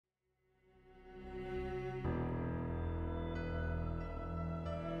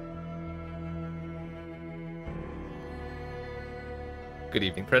Good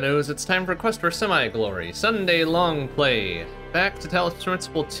evening, friendos. It's time for Quest for Semi-Glory, Sunday long play. Back to Talos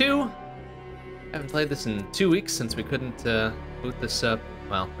Principle 2. Haven't played this in 2 weeks since we couldn't boot this up.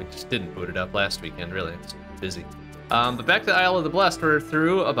 Well, we just didn't boot it up last weekend, really. It's busy. But back to Isle of the Blessed, we're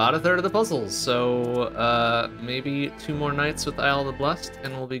through about a third of the puzzles, so maybe 2 more nights with Isle of the Blessed,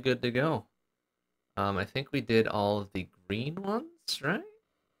 and we'll be good to go. I think we did all of the green ones, right?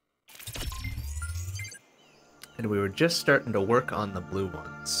 And we were just starting to work on the blue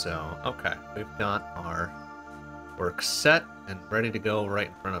ones, so okay. We've got our work set and ready to go right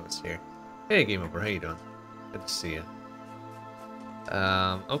in front of us here. Hey, Game Over, how you doing? Good to see you.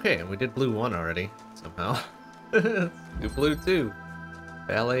 Okay, and we did blue 1 already, somehow. Let's do blue 2.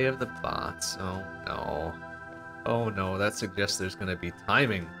 Ballet of the Bots. Oh no. Oh no, that suggests there's gonna be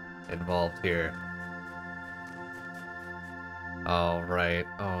timing involved here. Alright,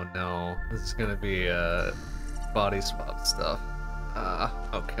 oh no. This is gonna be body swap stuff.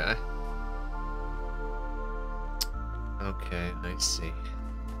 Okay. Okay, I see.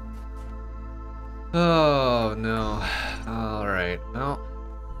 Oh no. Alright, well.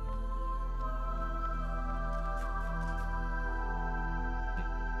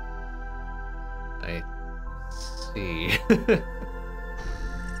 I see.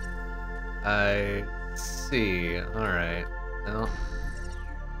 I see. Alright. Well.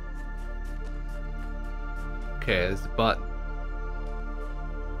 Okay, there's a button.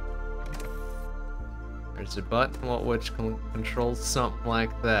 There's a button which controls something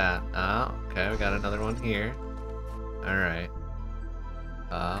like that. Okay, we got another one here. Alright.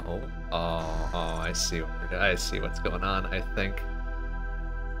 Oh, I see. I see what's going on, I think.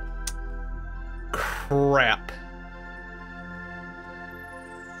 Crap.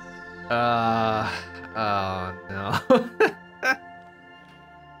 Oh no.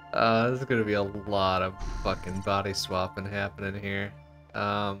 There's gonna be a lot of fucking body swapping happening here.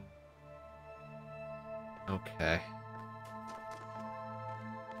 Okay.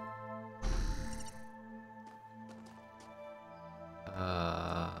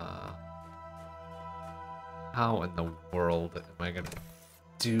 How in the world am I gonna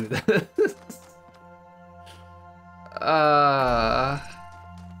do this? Oh,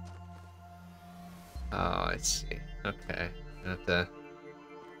 I see. Okay. I have to...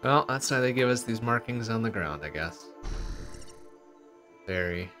 Well, that's why they give us these markings on the ground, I guess.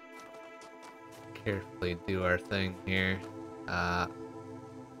 Very carefully do our thing here.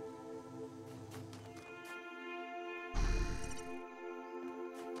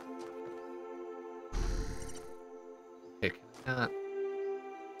 Okay, can I not...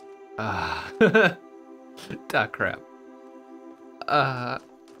 Ah, crap.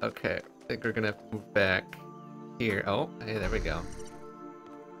 Okay. I think we're gonna have to move back here. Oh, hey, there we go.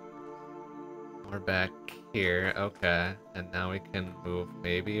 We're back here. Okay. And now we can move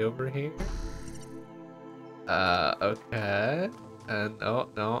maybe over here. Okay. And, oh,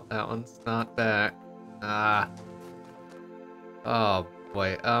 no, that one's not back. Oh,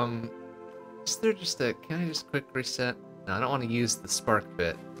 boy. Is there just a... Can I just quick reset? No, I don't want to use the spark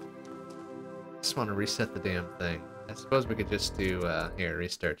bit. I just want to reset the damn thing. I suppose we could just do, here,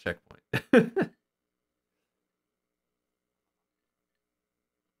 restart checkpoint.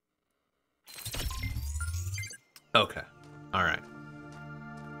 Okay. Alright.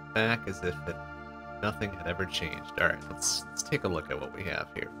 Back as if nothing had ever changed. Alright, let's take a look at what we have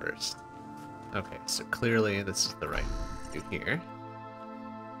here first. Okay, so clearly this is the right thing to do here.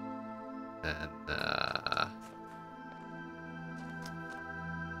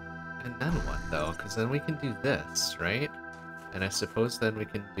 And then what, though? Because then we can do this, right? And I suppose then we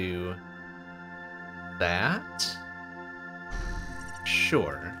can do that?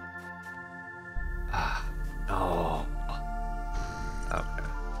 Sure. No. Okay.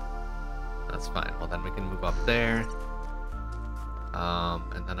 That's fine. Well, then we can move up there.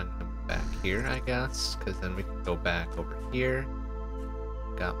 And then I'm gonna move back here, I guess, because then we can go back over here.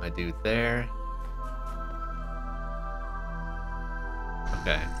 Got my dude there.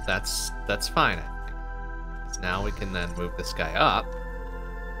 Okay, that's fine, I think. So now we can then move this guy up,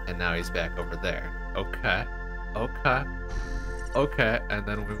 and now he's back over there. Okay. Okay. Okay, and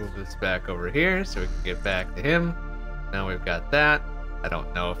then we move this back over here so we can get back to him. Now we've got that. I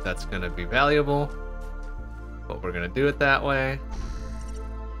don't know if that's going to be valuable, but we're going to do it that way.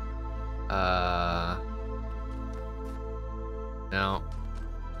 Now,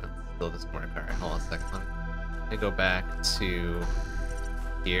 still doesn't work. Alright, hold on a second. Let me go back to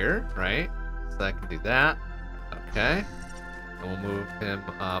here, right? So I can do that. Okay. And we'll move him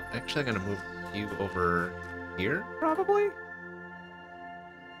up. Actually, I'm going to move you over here, probably?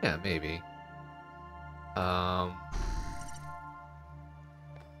 Yeah, maybe.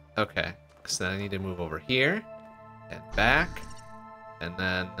 Okay, so then I need to move over here and back, and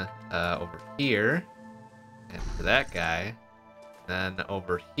then over here, and to that guy, and then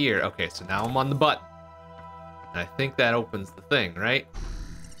over here. Okay, so now I'm on the button. And I think that opens the thing, right?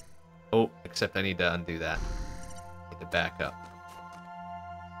 Oh, except I need to undo that. I need to back up.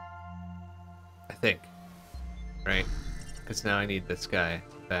 I think. Right? Because now I need this guy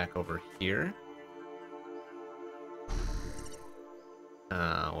back over here.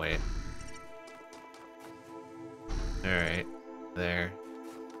 Wait. Alright. There.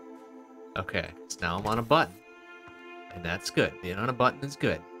 Okay, so now I'm on a button. And that's good. Being on a button is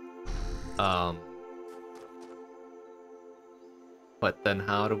good. But then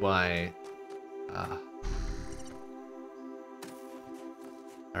how do I...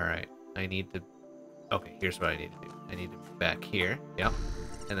 Alright, I need to... Okay, here's what I need to do. I need to be back here. Yep.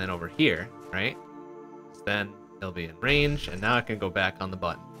 And then over here, right? So then it'll be in range, and now I can go back on the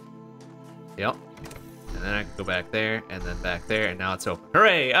button. Yep. And then I can go back there, and then back there, and now it's open.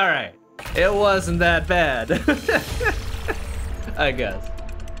 Hooray! Alright! It wasn't that bad. I guess.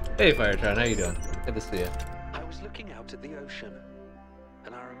 Hey, Firetron, how you doing? Good to see you. I was looking out at the ocean,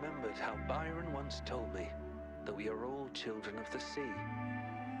 and I remembered how Byron once told me that we are all children of the sea.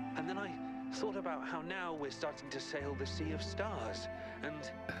 And then I thought about how now we're starting to sail the sea of stars,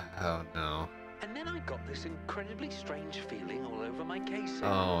 and... Oh, no. And then I got this incredibly strange feeling all over my casing.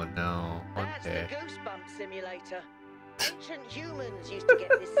 Oh, no. That's Okay. the goosebump simulator. Ancient humans used to get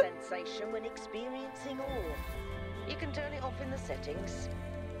this sensation when experiencing awe. You can turn it off in the settings.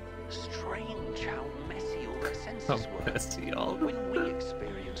 Strange how messy all their senses How were. messy all When we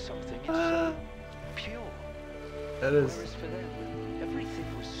experience something, it's so pure. That is... Whereas for them, everything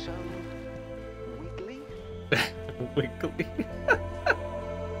was so wiggly. wiggly.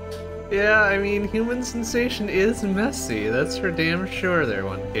 Yeah, I mean, human sensation is messy. That's for damn sure there,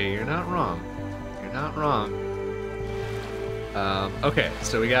 1K. You're not wrong. You're not wrong. Okay,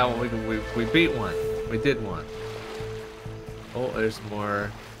 so we got one. We beat one. We did one. Oh, there's more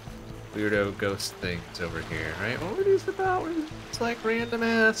weirdo ghost things over here, right? What were these about? It's like random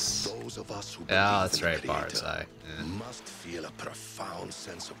ass. Those of us who Yeah, believe that's in right, the Bar's Creator eye. Yeah. must feel a profound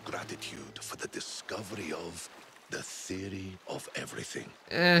sense of gratitude for the discovery of the theory of everything.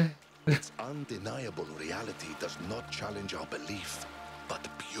 Its undeniable reality does not challenge our belief, but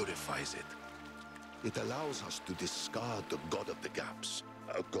purifies it. It allows us to discard the god of the gaps,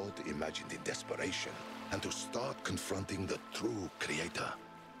 a god imagined in desperation, and to start confronting the true creator.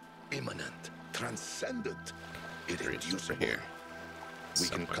 Immanent, transcendent, irreducible. Here. We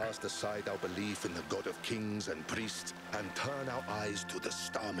can Somewhere. cast aside our belief in the god of kings and priests and turn our eyes to the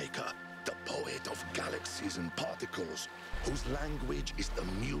Star Maker, the poet of galaxies and particles, whose language is the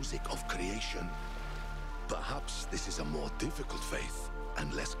music of creation. Perhaps this is a more difficult faith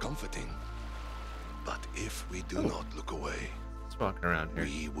and less comforting. But if we do not look away, Let's walk around here.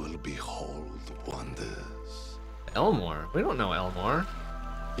 we will behold wonders. Elmore? We don't know Elmore.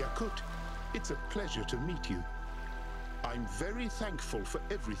 Yakut, it's a pleasure to meet you. I'm very thankful for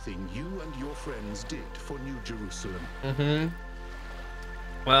everything you and your friends did for New Jerusalem. Mm-hmm.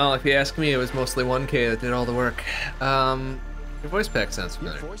 Well, if you ask me, it was mostly 1K that did all the work. Your voice pack sounds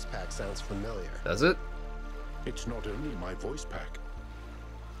Your familiar. voice pack sounds familiar. Does it? It's not only my voice pack.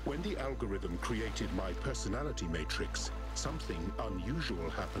 When the algorithm created my personality matrix, something unusual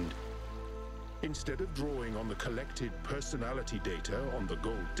happened. Instead of drawing on the collected personality data on the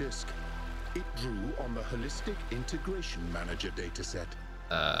gold disk, it drew on the Holistic Integration Manager dataset.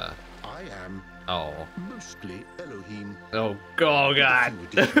 I am Oh. mostly Elohim. Oh, oh God.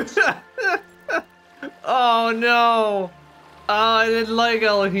 with a few additions. Oh, no. Oh, I didn't like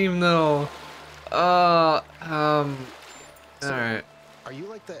Elohim, though. Alright. Are you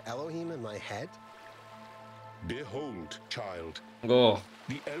like the Elohim in my head? Behold, child, Oh.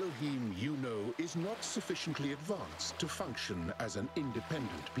 the Elohim you know is not sufficiently advanced to function as an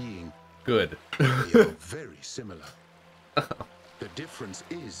independent being. Good. We are very similar. The difference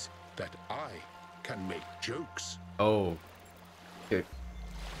is that I can make jokes. Oh. Good.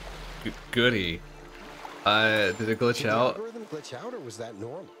 Goody. Did it glitch Did the out? algorithm glitch out, or was that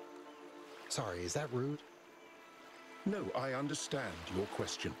normal? Sorry, is that rude? No, I understand your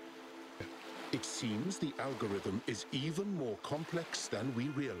question. It seems the algorithm is even more complex than we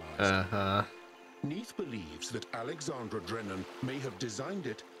realized. Uh-huh. Neith believes that Alexandra Drennan may have designed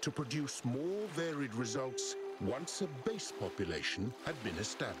it to produce more varied results once a base population had been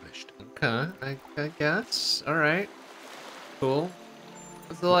established. Okay, I guess. Alright. Cool.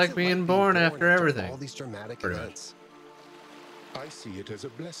 What's it like What's it being born after everything? All these dramatic Pretty much. events. I see it as a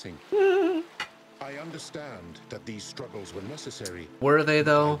blessing. I understand that these struggles were necessary. Were they,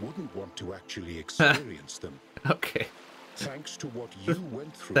 though? I wouldn't want to actually experience them. Okay. Thanks to what you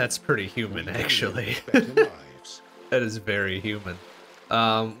went through. That's pretty human, actually. Better lives. That is very human.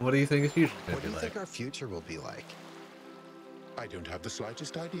 What do you think the future is What going to do be you like? think our future will be like? I don't have the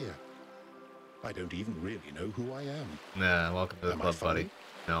slightest idea. I don't even really know who I am. Nah, welcome to the Am I club, funny? buddy.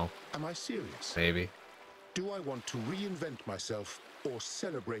 No, Am I serious? maybe. Do I want to reinvent myself or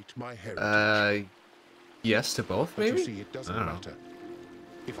celebrate my heritage? Yes to both, But maybe? you see, it doesn't I don't know. matter.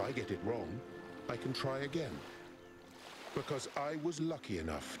 If I get it wrong, I can try again. Because I was lucky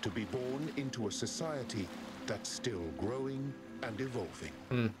enough to be born into a society that's still growing and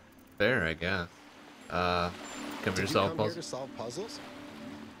evolving. Fair, I guess. Come Did here, you solve come here puzzles. to solve puzzles?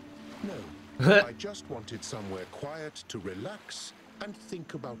 No, I just wanted somewhere quiet to relax and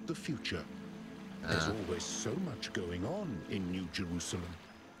think about the future. There's always so much going on in New Jerusalem.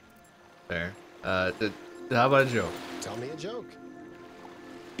 Fair. How about a joke? Tell me a joke.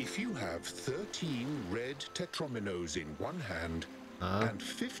 If you have 13 red tetrominos in one hand and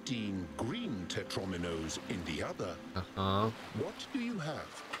 15 green tetrominos in the other, what do you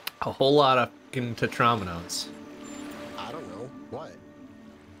have? A whole lot of fucking tetrominos. I don't know. What?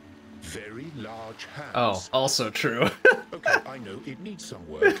 Very large hands. Oh, also true. Okay, I know it needs some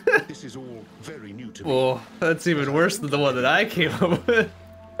work. This is all very new to me. Well, that's even worse than the one that I came up with.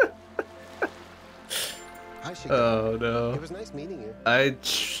 I should go. Oh, no. It was nice meeting you.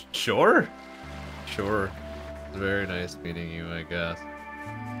 Sure. Sure. It's very nice meeting you, I guess.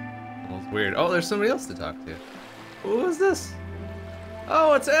 Well, it's weird. Oh, there's somebody else to talk to. Who is this?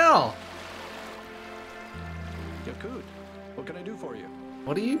 Oh, it's Al. Yakut, what can I do for you?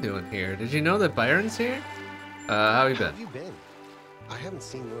 What are you doing here? Did you know that Byron's here? How you How been? have you been? I haven't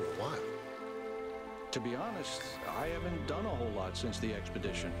seen you in a while. To be honest, I haven't done a whole lot since the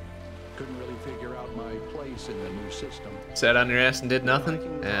expedition. Couldn't really figure out my place in the new system. Sat on your ass and did nothing?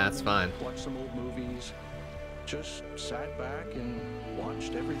 Hiking Yeah, that's around, fine. Watched some old movies. Just sat back and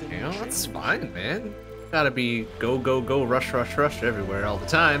watched everything. You know, that's change. fine, man. Gotta be go, go, go, rush, rush, rush everywhere all the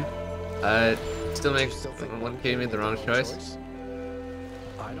time. Still Do you make still think 1K made the wrong choice.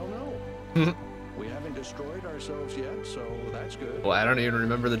 I don't know. We haven't destroyed ourselves yet, so that's good. Well, I don't even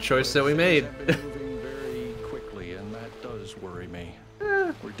remember the choice that we Things made. have been moving very quickly, and that does worry me.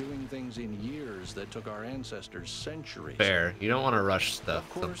 We're doing things in years that took our ancestors centuries. Fair. You don't want to rush Of stuff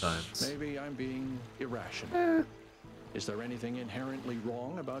course, sometimes. maybe I'm being irrational. Is there anything inherently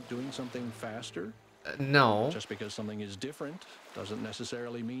wrong about doing something faster? No. Just because something is different doesn't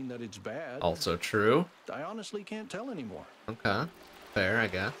necessarily mean that it's bad. Also true. I honestly can't tell anymore. Okay. Fair, I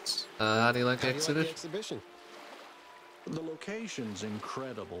guess. How do you like the How do you like the exhibition? exhibition? The location's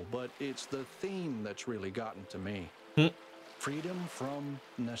incredible, but it's the theme that's really gotten to me. Freedom from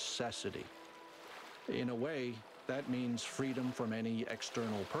necessity. In a way, that means freedom from any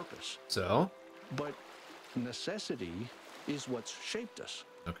external purpose. So? But necessity is what's shaped us.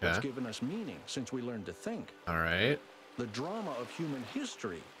 Okay. What's given us meaning since we learned to think. Alright. The drama of human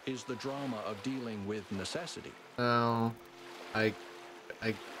history is the drama of dealing with necessity. Well, I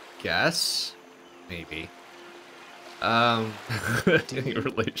guess? Maybe. Any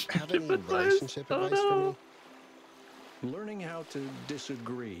relationship Have any advice? relationship Oh, advice for no. me? Learning how to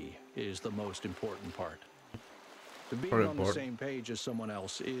disagree is the most important part. Being Very on the important. same page as someone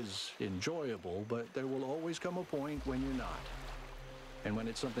else is enjoyable, but there will always come a point when you're not. And when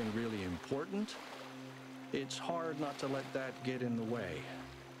it's something really important, it's hard not to let that get in the way.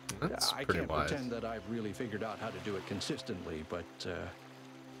 That's I pretty can't wise. pretend that I've really figured out how to do it consistently, but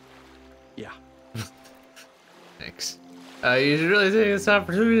yeah. Thanks. You should really take this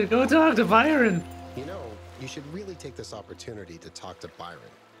opportunity to go talk to Byron. You know, you should really take this opportunity to talk to Byron.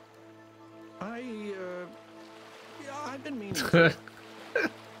 I've been meaning to.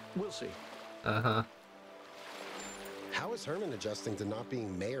 We'll see. Uh-huh. How is Herman adjusting to not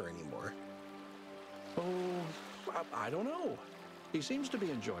being mayor anymore? Oh, I don't know. He seems to be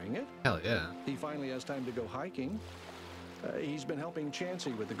enjoying it. Hell yeah. He finally has time to go hiking. He's been helping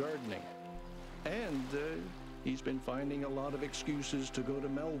Chansey with the gardening. And he's been finding a lot of excuses to go to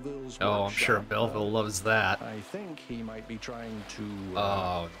Melville's Oh, I'm sure workshop. Melville loves that. I think he might be trying to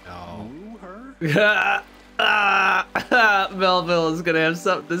Oh, no. woo her. Melville is gonna have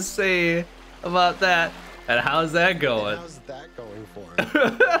something to say about that. And how's that going? How's that going for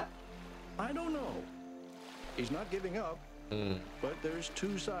him? I don't know. He's not giving up. But there's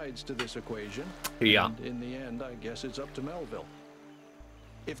two sides to this equation. Yeah. And in the end, I guess it's up to Melville.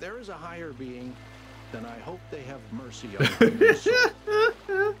 If there is a higher being, then I hope they have mercy on human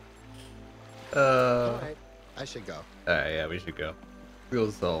soul. All right, I should go. Alright, yeah, we should go. Go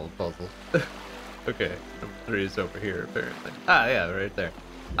solve puzzle. Okay, number 3 is over here, apparently. Ah, yeah, right there.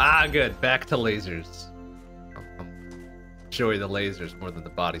 Ah, good. Back to lasers. Enjoy the lasers more than the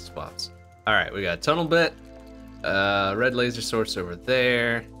body swaps. All right, we got a tunnel bit. Red laser source over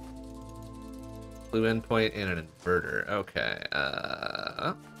there. Blue endpoint and an inverter. Okay.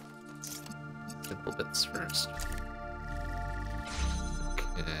 Simple bits first.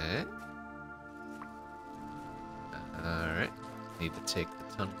 Okay. All right. Need to take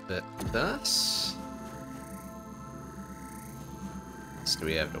the tunnel bit with us. What else do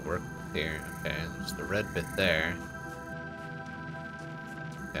we have to work with here? Okay, there's the red bit there.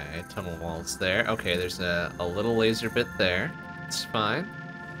 Okay, tunnel walls there. Okay, there's a little laser bit there. It's fine.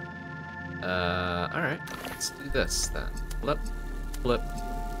 Alright, let's do this then. Flip, flip,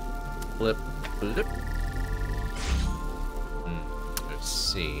 flip, flip. Let's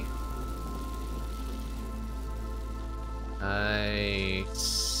see. I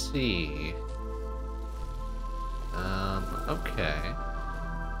see. Okay.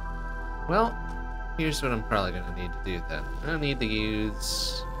 Well, here's what I'm probably gonna need to do then. I need to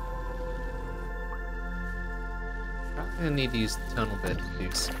use... Probably gonna need to use the tunnel bit to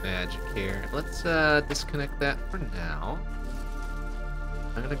do some magic here. Let's disconnect that for now.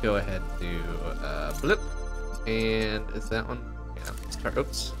 I'm gonna go ahead and do blip. And is that one? Yeah, let's start.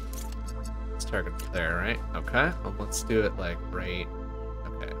 Oops. Let's target there, right? Okay. Well, let's do it like right.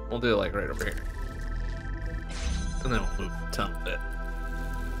 Okay, we'll do it like right over here. And then we'll move the tunnel bit.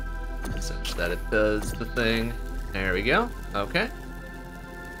 Such that it does the thing. There we go. Okay.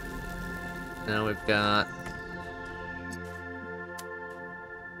 Now we've got...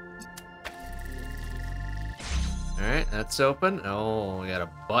 Alright, that's open. Oh, we got a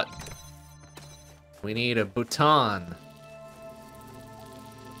button. We need a button.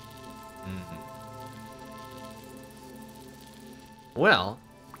 Well,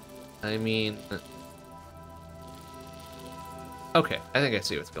 I mean... Okay, I think I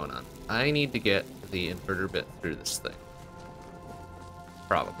see what's going on. I need to get the inverter bit through this thing.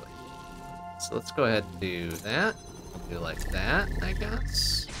 Probably. So let's go ahead and do that. We'll do like that, I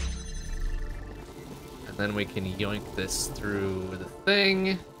guess. And then we can yoink this through the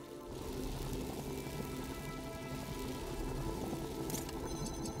thing.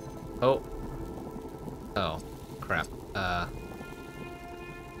 Oh. Oh, crap.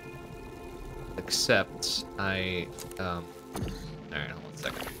 Except I, alright, hold on 1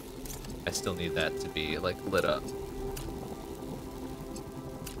 second. I still need that to be, like, lit up.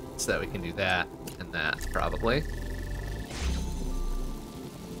 So that we can do that and that, probably.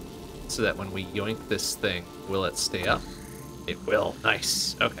 So that when we yoink this thing, will it stay up? It will.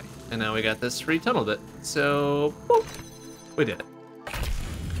 Nice. Okay. And now we got this free tunnel bit. So, boop. We did it.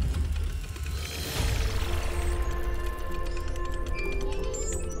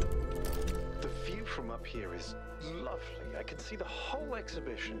 Here is lovely. I can see the whole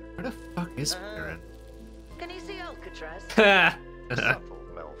exhibition. Where the fuck is Karen? Can you see Alcatraz? Subtle,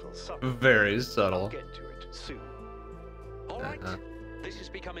 Melville, subtle. Very subtle. I'll get to it soon. All right, this has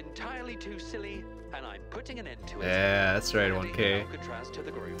become entirely too silly, and I'm putting an end to it. Yeah, that's right, Handing 1K. Alcatraz to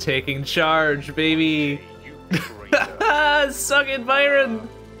the group. Taking charge, baby. Suck it, Byron.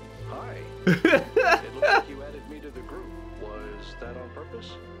 Hi. It looks like you added me to the group. Was that on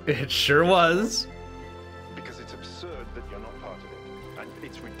purpose? It sure was. Because it's absurd that you're not part of it. And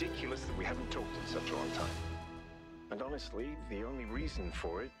it's ridiculous that we haven't talked in such a long time. And honestly, the only reason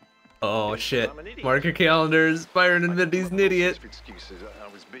for it... Oh shit. I'm an idiot. Mark your calendars. Byron and Mindy's an idiot. Excuses. I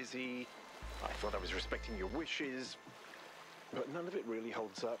was busy. I thought I was respecting your wishes. But none of it really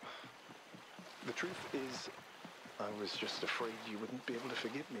holds up. The truth is, I was just afraid you wouldn't be able to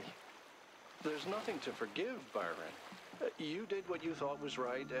forgive me. There's nothing to forgive, Byron. You did what you thought was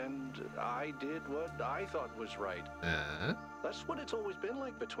right, and I did what I thought was right. That's what it's always been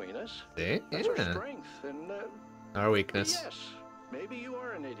like between us. See? That's our Yeah. strength, and Our weakness. yes, maybe you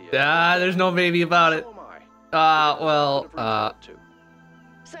are an idiot. Ah, there's no maybe about it. So am I. Well,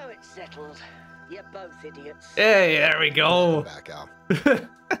 So it's settled. You're both idiots. Hey, there we go. Back out.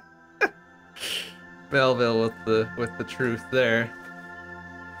 Melville with the truth there.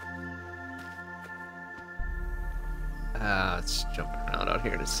 Let's jump around out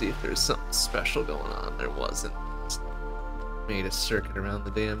here to see if there's something special going on. There wasn't. Just made a circuit around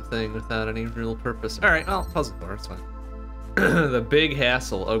the damn thing without any real purpose. Alright, well, puzzle door, it's fine. The big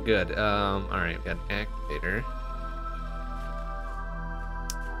hassle. Oh, good. Alright, we got an activator.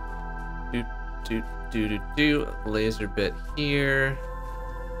 Do. Laser bit here.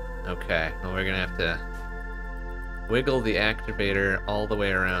 Okay, well, we're gonna have to wiggle the activator all the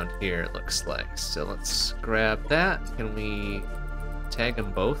way around here, it looks like. So let's grab that. Can we tag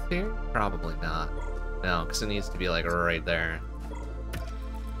them both here? Probably not. No, because it needs to be like right there.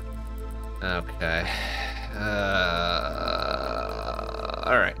 Okay.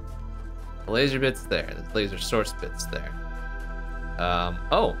 Alright. The laser bit's there. The laser source bit's there.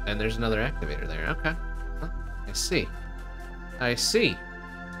 Oh, and there's another activator there. Okay. Huh, I see. I see.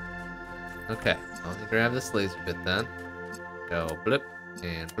 Okay. Let me grab this laser bit then. Go blip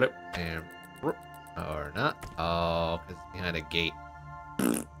and blip and blip. Or not. Oh, because it's behind a gate.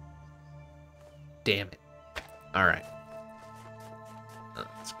 Damn it. Alright.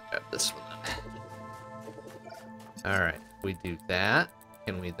 Let's grab this one then. Alright. We do that.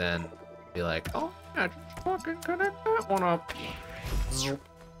 Can we then be like, oh, yeah, just fucking connect that one up. Zoop.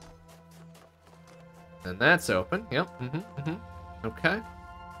 And that's open. Yep. Okay.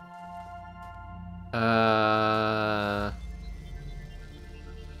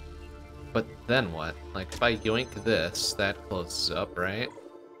 But then what? Like, if I yoink this, that closes up, right?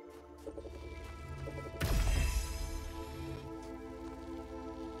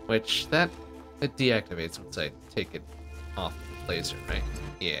 Which, it deactivates once I take it off the laser, right?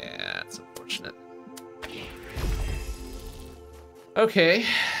 Yeah, that's unfortunate. Okay,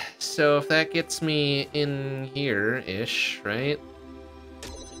 so if that gets me in here-ish, right?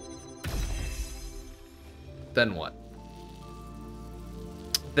 Then what?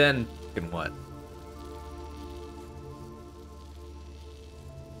 Then what?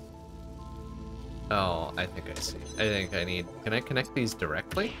 Oh, I think I see. I think I need... Can I connect these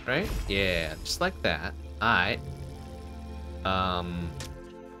directly, right? Yeah, just like that. Alright.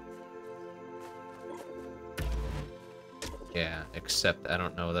 Yeah, except I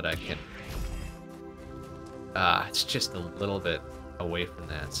don't know that I can... it's just a little bit away from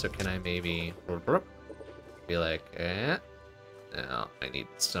that. So can I maybe... Be like, eh? No, I need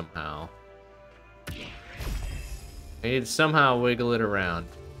somehow... I need to somehow wiggle it around.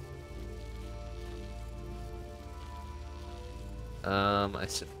 I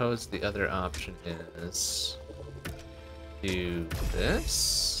suppose the other option is... do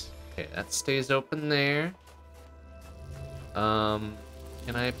this. Okay, that stays open there. Can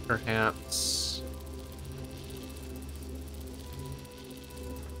I perhaps...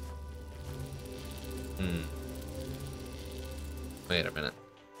 Wait a minute.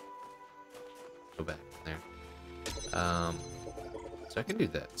 Go back there. So I can do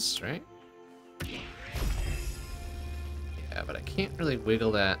this, right? Yeah, but I can't really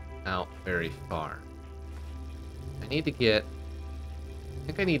wiggle that out very far. I need to get... I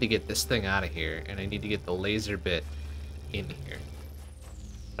think I need to get this thing out of here, and I need to get the laser bit in here.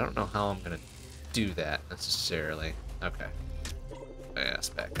 I don't know how I'm gonna do that, necessarily. Okay. Yeah, it's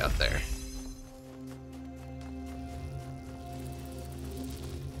back out there.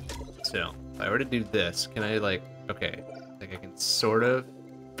 So, if I were to do this, can I, like... Okay, I think I can sort of...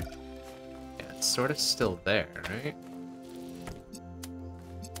 Yeah, it's sort of still there, right?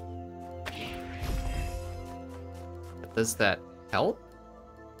 But does that help?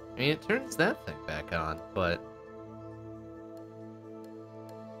 I mean, it turns that thing back on, but...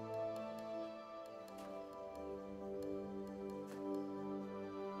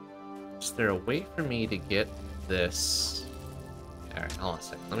 Is there a way for me to get this... Alright, hold on a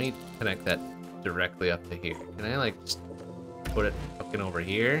second. Let me connect that directly up to here. Can I, like, just put it fucking over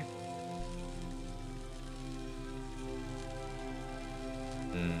here?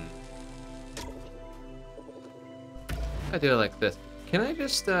 I do it like this. Can I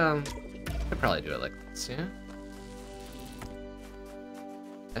just, I could probably do it like this, yeah?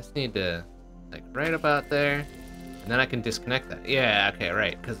 I just need to, like, right about there. And then I can disconnect that. Yeah, okay,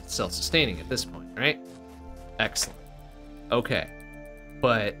 right. Because it's self-sustaining at this point, right? Excellent. Okay.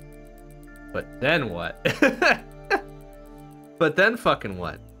 But then what? But then fucking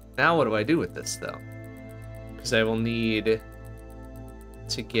what? Now what do I do with this, though? Because I will need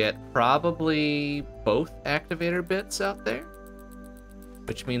to get probably both activator bits out there.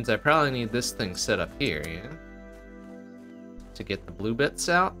 Which means I probably need this thing set up here, yeah? To get the blue bits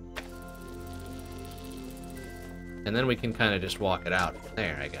out. And then we can kind of just walk it out from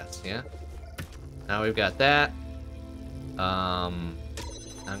there, I guess, yeah? Now we've got that. I'm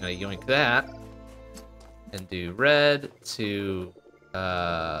gonna yoink that. And do red to,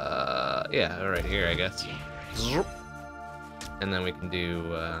 yeah, right here, I guess. And then we can do,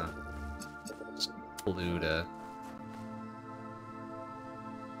 blue to,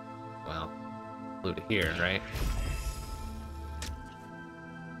 well, blue to here, right?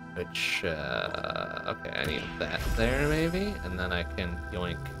 Which, okay, I need that there, maybe? And then I can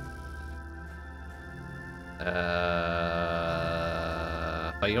yoink. If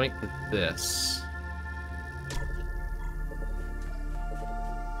I yoink this.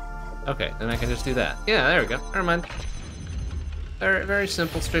 Okay, then I can just do that. Yeah, there we go. Never mind. Very, very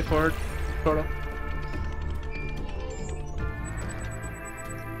simple, straightforward portal.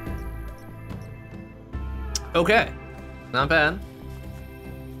 Okay, not bad.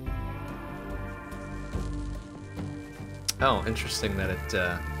 Oh, interesting that it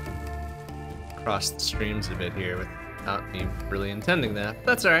crossed the streams a bit here without me really intending that.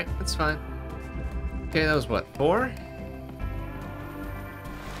 That's alright, that's fine. Okay, that was what, 4?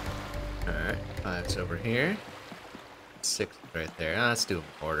 Alright, 5's over here. 6 is right there. Let's do them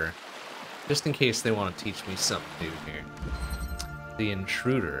in order. Just in case they want to teach me something new here. The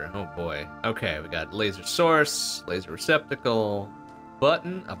intruder, oh boy. Okay, we got laser source, laser receptacle,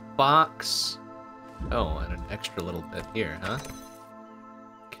 button, a box. Oh, and an extra little bit here, huh?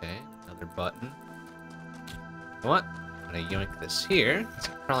 Okay, another button. You know what? I'm gonna yoink this here.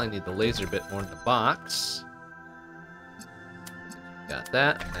 So I probably need the laser bit more in the box. Got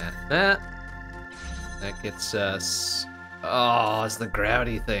that, that. That gets us... Oh, it's the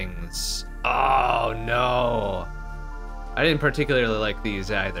gravity things. Oh, no. I didn't particularly like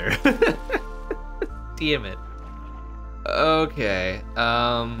these either. Damn it. Okay,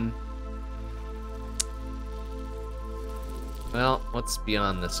 well, what's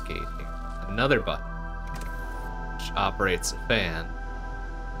beyond this gate here? Another button, which operates a fan.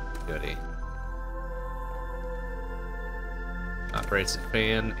 Goody. Operates a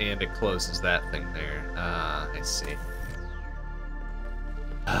fan, and it closes that thing there. I see.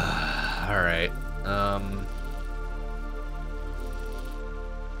 Alright,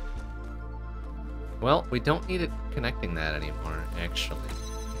 well, we don't need it connecting that anymore, actually.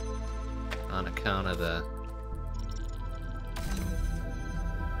 On account of the...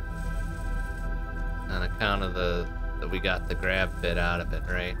 that we got the grab bit out of it,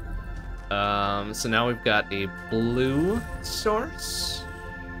 right? So now we've got a blue source.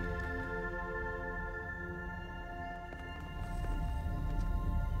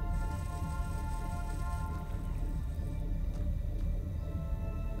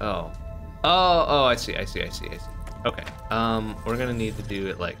 Oh, I see. Okay, we're gonna need to do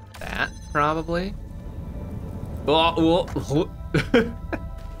it like that, probably. Oh,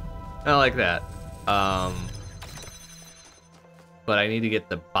 not like that. But I need to get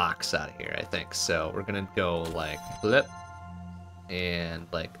the box out of here, I think. So we're gonna go like flip and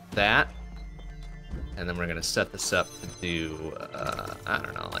like that. And then we're gonna set this up to do, I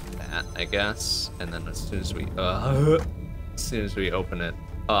don't know, like that, I guess. And then as soon as we open it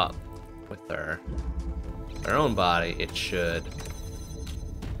up with our own body, it should...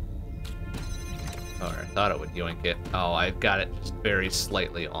 Oh, I thought it would yoink it. Oh, I've got it just very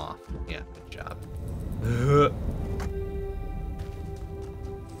slightly off. Yeah, good job. Okay.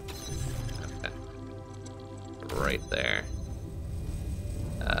 Right there.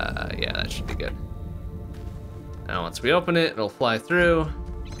 Yeah, that should be good. Now once we open it, it'll fly through.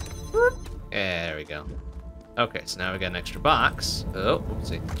 There we go. Okay, so now we got an extra box. Oh,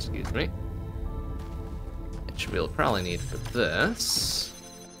 oopsie, excuse me. Which we'll probably need for this.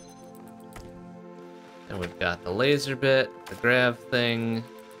 And we've got the laser bit, the grav thing.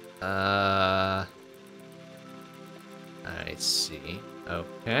 I see.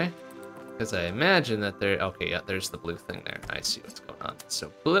 Okay. Because I imagine that there... Okay, yeah, there's the blue thing there. I see what's going on.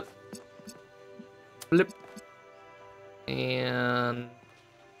 So, blip. Blip. And...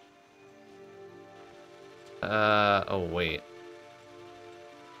 oh, wait.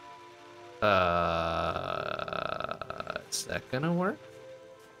 Is that gonna work?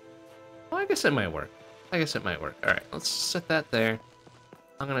 Well, I guess it might work. Alright, let's set that there.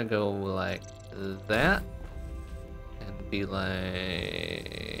 I'm gonna go like that. And be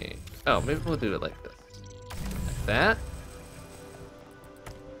like... Oh, maybe we'll do it like this. Like that.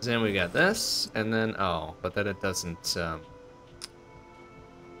 Then we got this, and then... Oh, but then it doesn't... I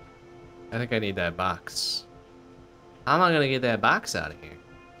think I need that box. How am I gonna get that box out of here?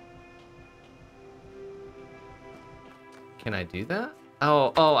 Can I do that?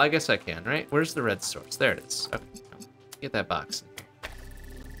 Oh, I guess I can, right? Where's the red source? There it is. Okay, get that box in here.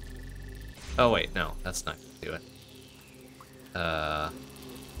 Oh wait, no, that's not gonna do it. I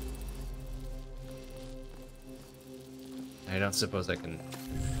don't suppose I can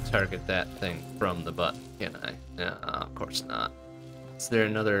target that thing from the button, can I? No, of course not. Is there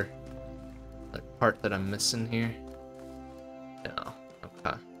another part that I'm missing here? No.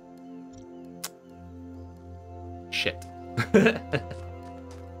 Okay. Shit.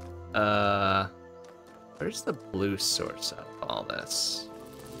 Where's the blue source out of all this?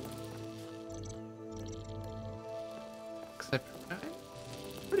 Because I'm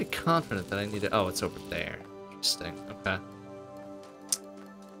pretty confident that I need to... Oh, it's over there. Interesting. Okay.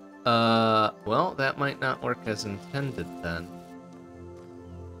 Well, that might not work as intended then.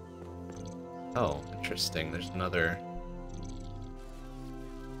 Oh, interesting. There's another...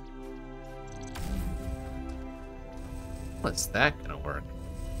 What's that gonna work?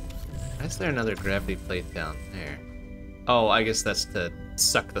 Why is there another gravity plate down there? Oh, I guess that's to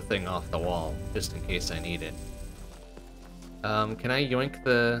suck the thing off the wall, just in case I need it. Can I yoink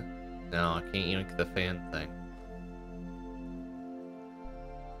the... No, I can't yoink the fan thing.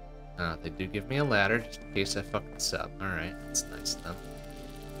 They do give me a ladder, just in case I fuck this up. Alright, that's nice then.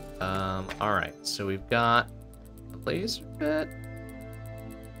 Alright, so we've got a laser bit.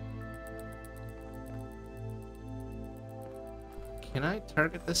 Can I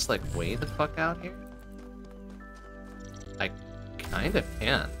target this, like, way the fuck out here? I kind of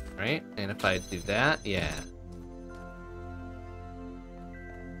can, right? And if I do that, yeah.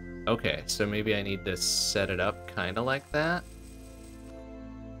 Okay, so maybe I need to set it up kind of like that.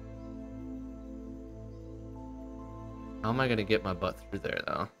 How am I gonna get my butt through there,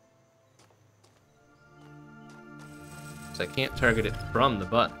 though? Because I can't target it from the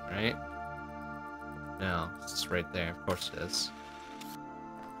button, right? No, it's just right there. Of course it is.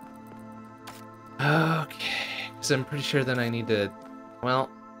 Okay, because I'm pretty sure then I need to... Well,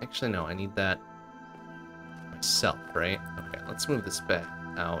 actually no, I need that myself, right? Okay, let's move this back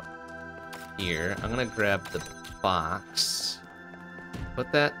out here. I'm gonna grab the box,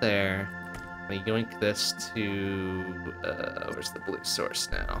 put that there. I'm gonna yoink this to... where's the blue source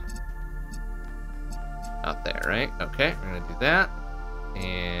now? Out there, right? Okay, we're gonna do that.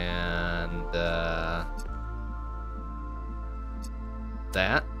 And,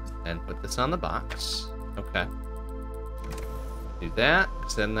 that. And put this on the box. Okay. Do that,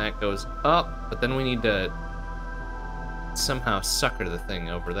 because then that goes up, but then we need to somehow sucker the thing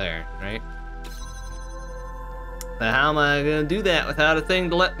over there, right? Now, how am I gonna do that without a thing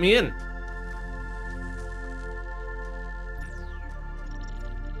to let me in?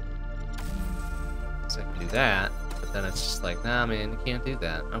 So I can do that, but then it's just like, nah, man, you can't do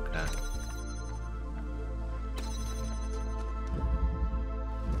that. Okay.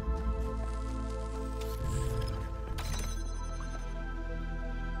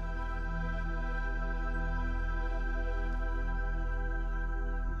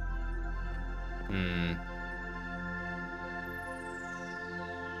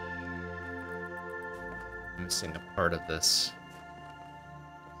 Missing a part of this.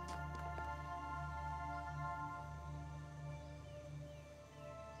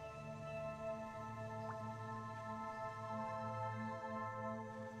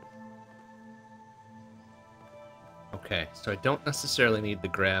 Okay, so I don't necessarily need the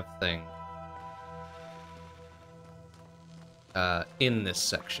grab thing in this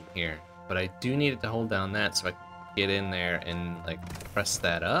section here, but I do need it to hold down that so I can get in there and, like, press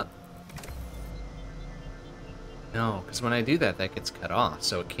that up. No, because when I do that, that gets cut off,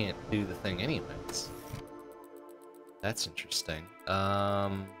 so it can't do the thing anyways. That's interesting.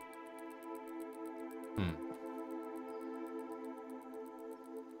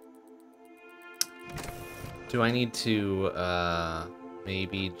 Do I need to,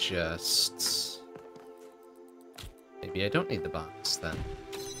 maybe just... Maybe I don't need the box, then.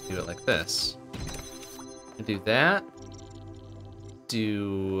 Do it like this. Do that.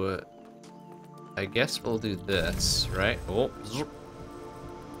 Do... I guess we'll do this, right? Oh,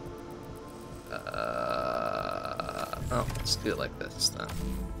 oh, let's do it like this then.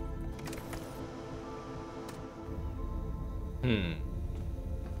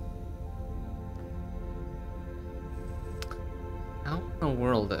 How in the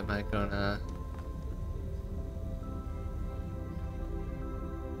world am I gonna...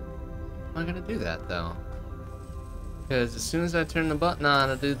 How am I gonna do that, though? Because as soon as I turn the button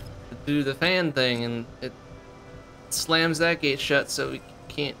on to do the fan thing, and it slams that gate shut, so we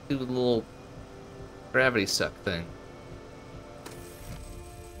can't do the little gravity suck thing.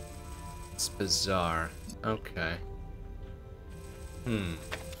 It's bizarre. Okay.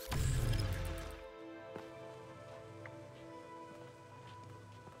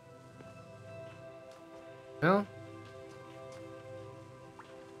 Well,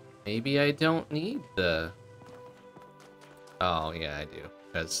 maybe I don't need the... Oh, yeah, I do.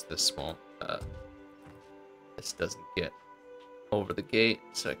 Because this won't, this doesn't get over the gate,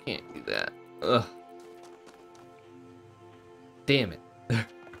 so I can't do that. Ugh. Damn it.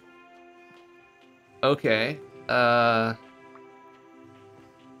 Okay, so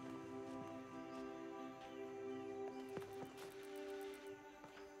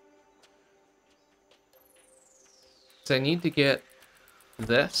I need to get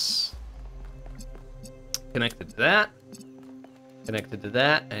this connected to that. connected to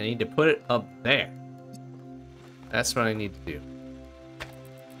that, and I need to put it up there. That's what I need to do.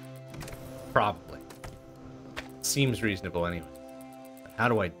 Probably. Seems reasonable anyway. But how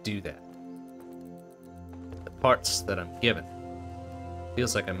do I do that? The parts that I'm given.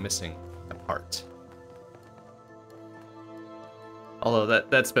 Feels like I'm missing a part. Although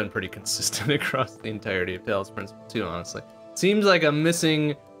that's been pretty consistent across the entirety of Talos Principle 2, honestly. Seems like I'm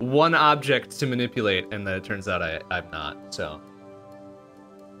missing one object to manipulate, and then it turns out I'm not, so.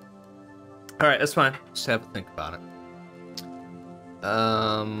 Alright, that's fine. Just have to think about it.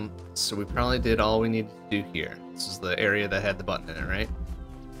 So we probably did all we needed to do here. This is the area that had the button in it, right?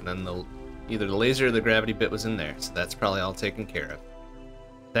 And then either the laser or the gravity bit was in there, so that's probably all taken care of.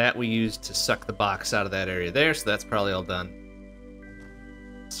 That we used to suck the box out of that area there, so that's probably all done.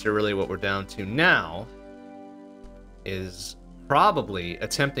 So really what we're down to now is probably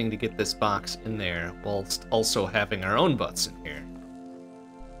attempting to get this box in there whilst also having our own butts in here.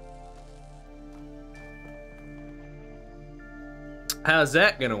 How's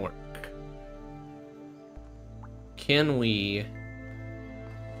that gonna work? Can we...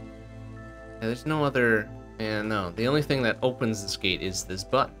 Yeah, there's no other... Yeah, no. The only thing that opens this gate is this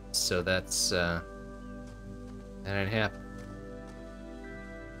button, so that's, that ain't happening.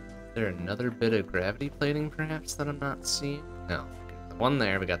 Is there another bit of gravity plating, perhaps, that I'm not seeing? No. The one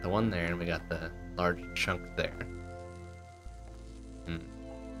there, we got the one there, and we got the large chunk there.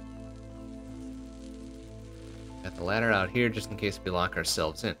 Got the ladder out here just in case we lock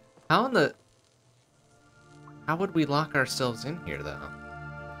ourselves in. How would we lock ourselves in here, though?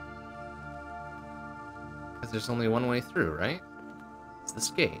 Because there's only one way through, right? It's this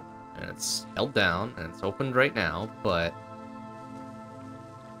gate. And it's held down, and it's opened right now, but...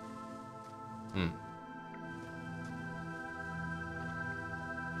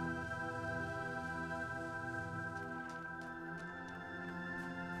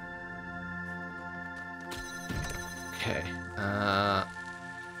 Okay, let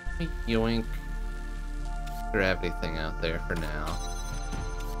me yoink gravity thing out there for now.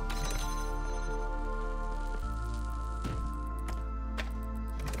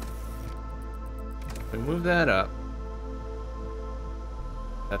 We move that up.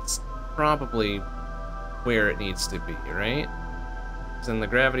 That's probably where it needs to be, right? Because then the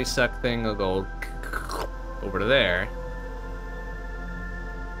gravity suck thing will go over to there.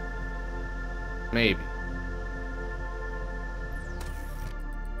 Maybe.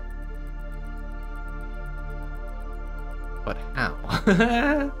 But how?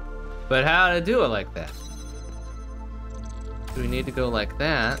 But how to do it like that? Do we need to go like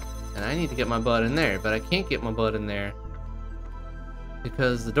that? And I need to get my butt in there, but I can't get my butt in there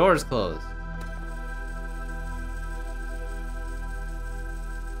because the door is closed.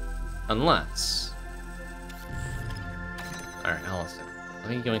 Unless... Alright, Allison. Let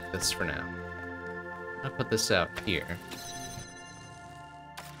me yoink this for now. I'll put this out here.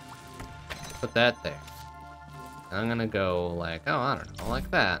 Put that there. And I'm gonna go like, oh, I don't know,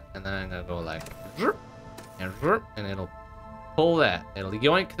 like that. And then I'm gonna go like, and it'll pull that. It'll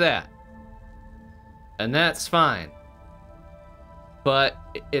yoink that. And that's fine. But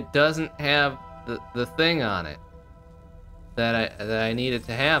it doesn't have the thing on it that I needed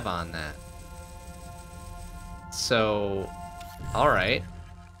to have on that. So, alright.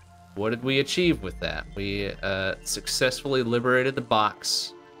 What did we achieve with that? We successfully liberated the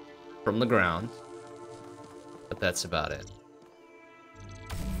box from the ground. But that's about it.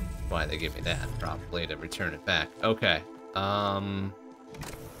 Why they give me that, probably to return it back. Okay. So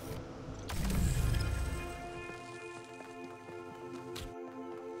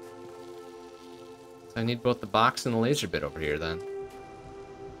I need both the box and the laser bit over here then.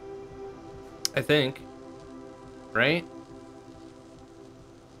 I think. Right?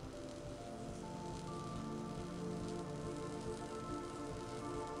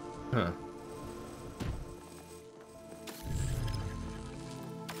 Huh.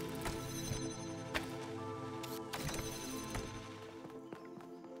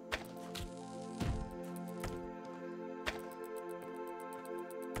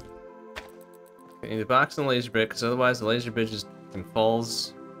 The box and the laser bit, because otherwise the laser bit just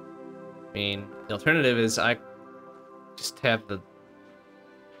falls. I mean, the alternative is I just have the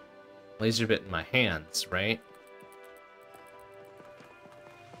laser bit in my hands, right?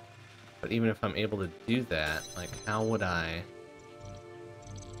 But even if I'm able to do that, like, how would I...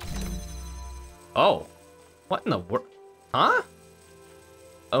 Oh! What in the world? Huh?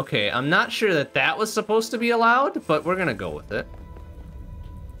 Okay, I'm not sure that that was supposed to be allowed, but we're gonna go with it.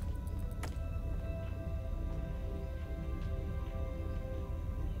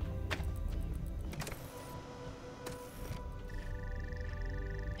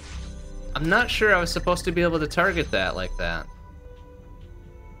 I'm not sure I was supposed to be able to target that like that.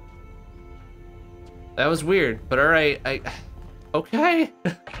 That was weird, but alright, okay.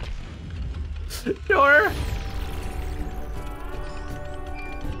 Sure.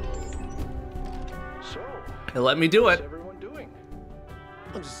 So, Let me do what's it. everyone doing?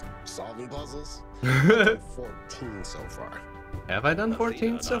 I'm just solving puzzles. I've done 14 so far. Have I done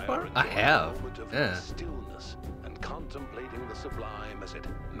 14 so far? I have. Yeah. Stillness and contemplating the sublime as it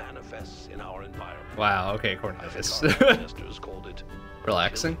manifests in our environment. Wow, okay, Cornelius. Our ancestors called it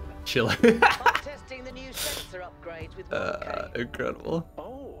Relaxing. Chilling. I'm testing the new sensor upgrades with 1K. Incredible.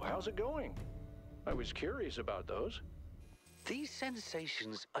 Oh, how's it going? I was curious about those. These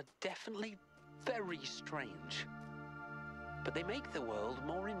sensations are definitely very strange. But they make the world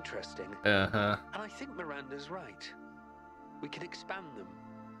more interesting. Uh-huh. And I think Miranda's right. We can expand them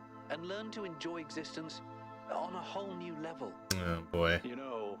and learn to enjoy existence on a whole new level. Oh, boy. You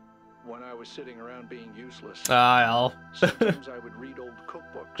know, when I was sitting around being useless, I'll. sometimes I would read old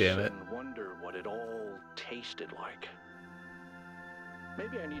cookbooks Damn it. and wonder what it all tasted like.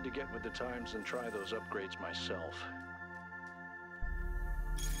 Maybe I need to get with the times and try those upgrades myself.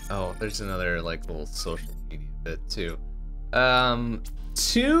 Oh, there's another, like, little social media bit, too.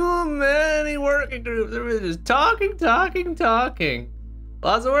 Too many working groups. They're just talking.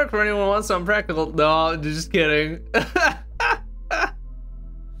 Lots of work for anyone who wants something practical. No, just kidding.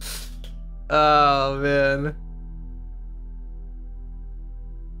 Oh, man.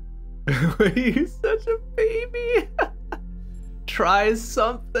 He's such a baby. Try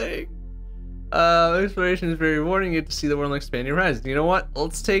something. Exploration is very rewarding. You get to see the world and expand your horizons. You know what?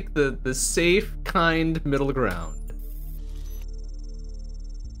 Let's take the safe, kind middle ground.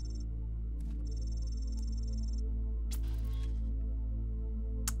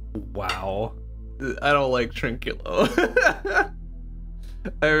 Wow. I don't like Trinculo.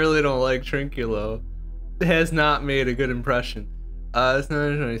 I really don't like Trinculo. It has not made a good impression. It's not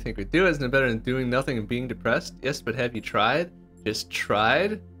anything we do. Isn't it better than doing nothing and being depressed? Yes, but have you tried? Just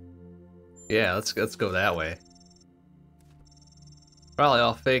tried? Yeah, let's go that way. Probably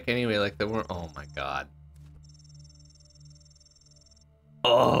all fake anyway, like they weren't. Oh my god.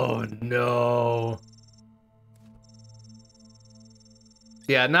 Oh no.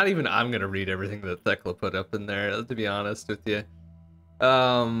 Yeah, not even I'm gonna read everything that Thekla put up in there, to be honest with you.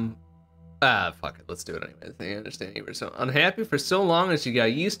 Fuck it, let's do it anyway. I understand you were so unhappy for so long as you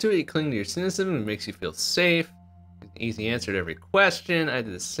got used to it, you cling to your cynicism, it makes you feel safe. Easy answer to every question. I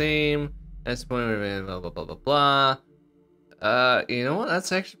did the same. That's the point where blah blah blah blah blah. You know what?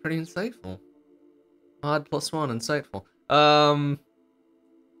 That's actually pretty insightful. Mod +1, insightful.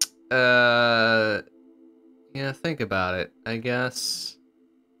 Yeah, think about it, I guess.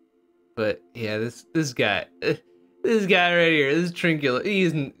 But yeah, this guy right here, this Trinculo, he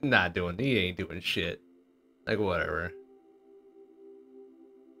ain't doing shit. Like whatever.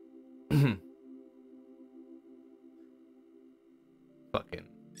 Fucking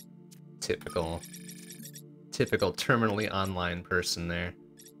typical terminally online person there.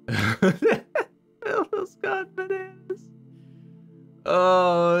 Those got bananas.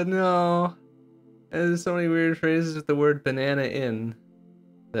 Oh no. There's so many weird phrases with the word banana in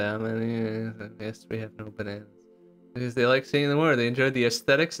them, and yes, we have no bananas. Because they like saying the word. They enjoyed the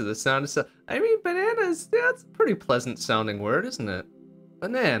aesthetics of the sound of stuff. I mean, bananas, that's a pretty pleasant sounding word, isn't it?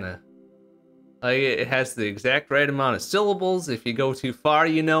 Banana. Like, it has the exact right amount of syllables. If you go too far,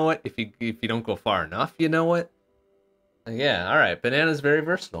 you know it. If you don't go far enough, you know it. Yeah, alright. Banana's very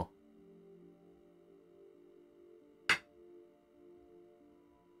versatile.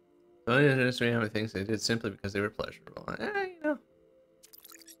 The only interesting how many things they did simply because they were pleasurable. You know.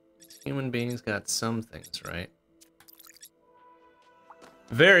 Human beings got some things, right?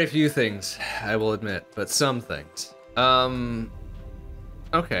 Very few things, I will admit, but some things.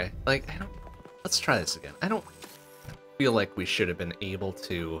 Okay, like, let's try this again. I don't feel like we should have been able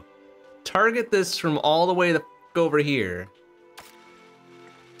to target this from all the way over here,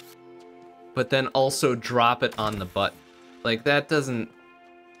 but then also drop it on the button. Like, that doesn't...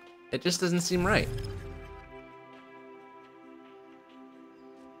 It just doesn't seem right.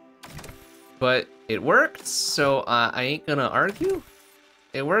 But it worked, so I ain't gonna argue.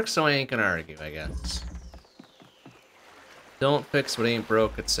 It works, so I ain't gonna argue, I guess. Don't fix what ain't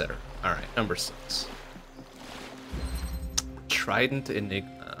broke, etc. Alright, number 6. Trident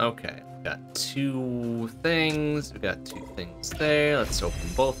Enigma. Okay, we got 2 things. We got 2 things there. Let's open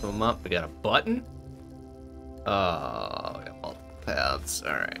both of them up. We got a button. We got multiple paths.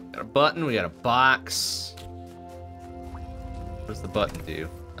 Alright, got a button. We got a box. What does the button do?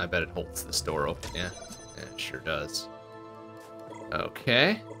 I bet it holds this door open, yeah? Yeah, it sure does.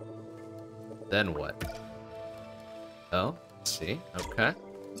 Okay. Then what? Oh, let's see. Okay.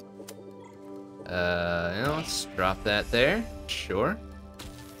 Yeah, let's drop that there. Sure.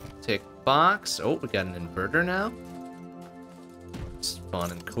 Take box. Oh, we got an inverter now. It's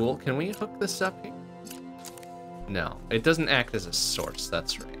fun and cool. Can we hook this up here? No, it doesn't act as a source.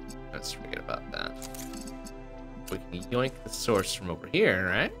 That's right. Let's forget about that. We can yoink the source from over here,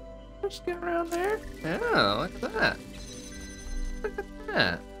 right? Let's get around there. Yeah, look at that. Look at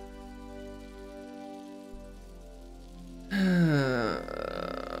that.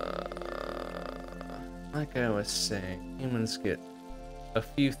 Like I was saying, humans get a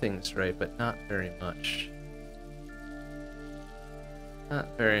few things right, but not very much.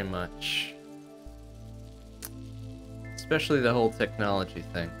 Not very much. Especially the whole technology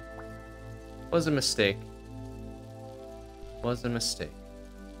thing. Was a mistake. Was a mistake.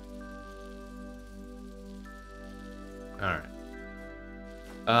 Alright.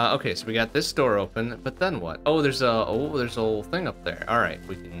 Okay, so we got this door open, but then what? Oh, there's a whole thing up there. Alright,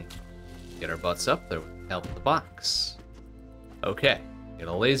 we can get our butts up there with the help of the box. Okay, get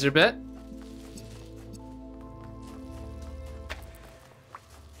a laser bit.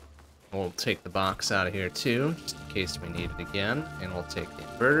 We'll take the box out of here too, just in case we need it again, and we'll take the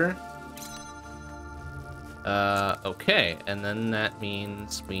inverter. Okay, and then that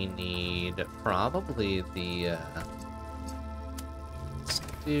means we need probably the, let's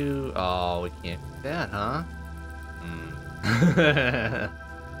do, oh, we can't do that, huh?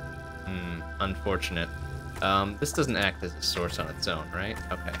 Unfortunate. This doesn't act as a source on its own, right?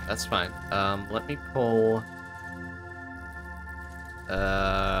 Okay, that's fine. Let me pull, we're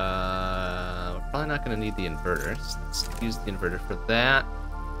probably not gonna need the inverter, so let's use the inverter for that.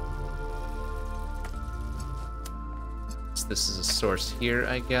 This is a source here,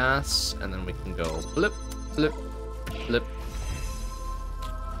 I guess, and then we can go flip, flip, flip,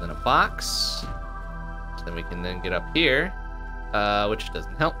 and then a box. So then we can then get up here, which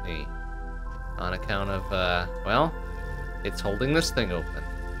doesn't help me on account of, well, it's holding this thing open.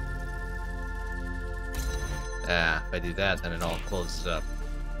 Ah, if I do that, then it all closes up.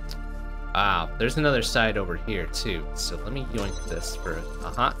 Ah, there's another side over here too, so let me yoink this for a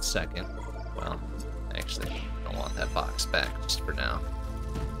hot second. Well, actually, I want that box back just for now.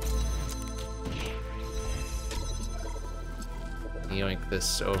 Yoink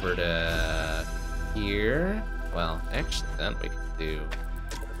this over to here. Well, actually, then we can do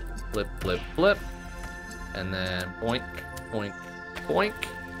flip, flip, flip, and then boink, boink, boink.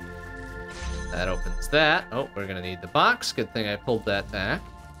 That opens that. Oh, we're gonna need the box. Good thing I pulled that back.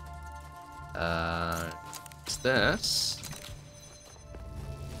 It's this.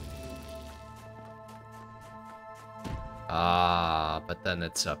 Ah, but then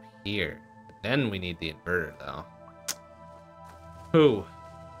it's up here. Then we need the inverter, though. Who?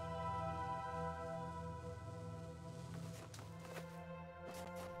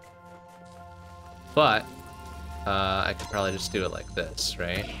 But, I could probably just do it like this,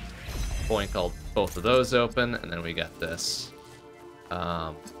 right? Boink all both of those open, and then we got this.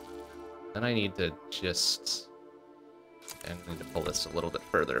 Then I need to just... I need to pull this a little bit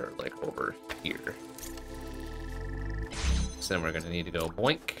further, like over here. So then we're gonna need to go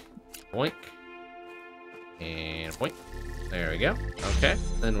boink, boink, and boink. There we go. Okay,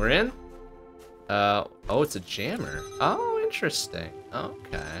 then we're in. Oh, it's a jammer. Oh, interesting.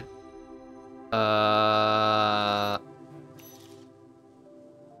 Okay.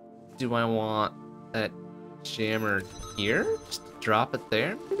 Do I want that jammer here? Just to drop it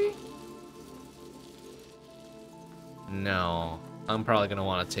there, maybe? No. I'm probably gonna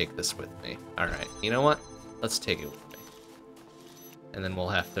want to take this with me. Alright, you know what? Let's take it with me. And then we'll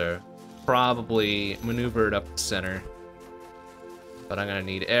have to probably maneuver it up the center. But I'm gonna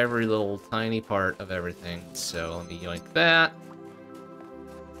need every little tiny part of everything. So let me yoink that.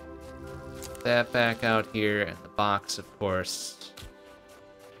 Put that back out here, and the box, of course.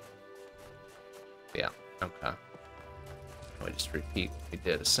 Yeah, okay. We just repeat what we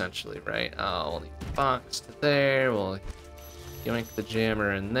did essentially, right? Oh, we'll need the box to there. We'll yoink the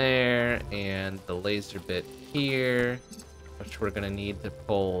jammer in there, and the laser bit here, which we're gonna need to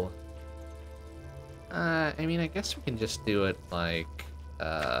pull. I mean, I guess we can just do it like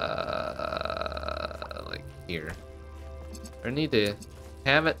here. We need to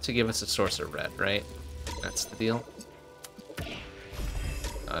have it to give us a source of red, right? That's the deal.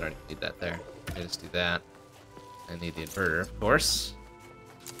 I don't need that there. I just do that. I need the inverter, of course.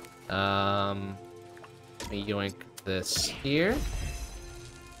 Let me yoink this here.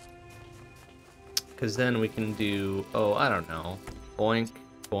 Because then we can do, oh, I don't know. Boink,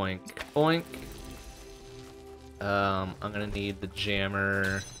 boink, boink. I'm gonna need the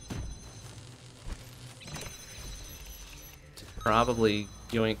jammer probably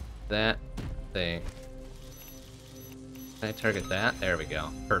yoink that thing. Can I target that? There we go.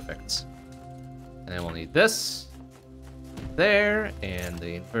 Perfect. And then we'll need this there, and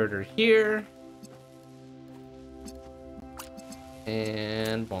the inverter here.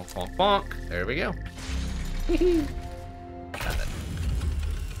 And bonk, bonk, bonk. There we go. Got it.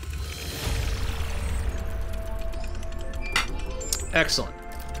 Excellent.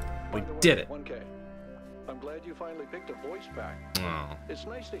 We did it. 1K. I'm glad you finally picked a voice pack. Oh. It's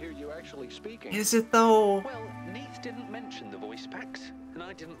nice to hear you actually speaking. Is it though? Well, Neith didn't mention the voice packs, and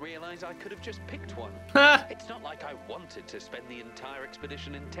I didn't realize I could have just picked one. It's not like I wanted to spend the entire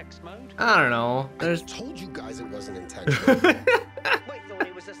expedition in text mode. I don't know. I told you guys it wasn't intentional. We thought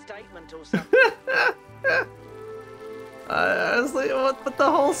it was a statement or something. Honestly, but the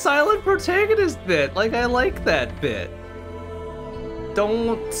whole silent protagonist bit, like, I like that bit.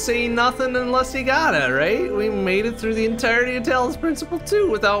 Don't say nothing unless you gotta, right? We made it through the entirety of Talos Principle 2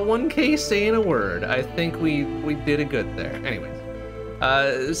 without 1K saying a word. I think we did a good there. Anyways,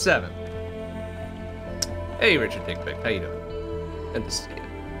 7. Hey, Richard Dickpick, how you doing? Good to see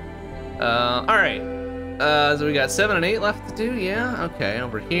you. Alright. So we got 7 and 8 left to do, yeah? Okay,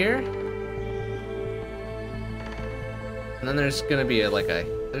 over here. And then there's gonna be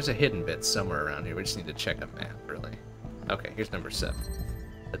there's a hidden bit somewhere around here. We just need to check a map, really. Okay, here's number 7.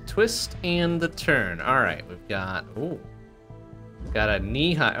 The twist and the turn. All right, we've got, got a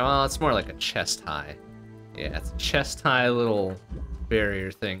knee-high, well, it's more like a chest-high. Yeah, it's a chest-high little barrier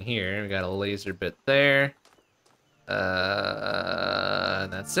thing here. We got a laser bit there.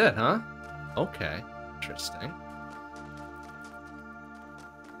 And that's it, huh? Okay, interesting.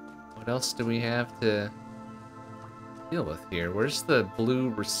 What else do we have to deal with here? Where's the blue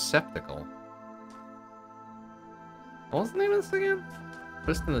receptacle? What was the name of this again?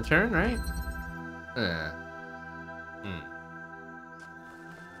 Twist and the turn, right?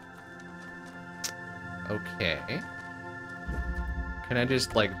 Okay. Can I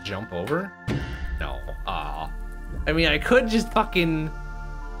just, like, jump over? No. Aw. I mean, I could just fucking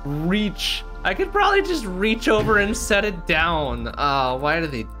reach. I could probably just reach over and set it down. Oh, why do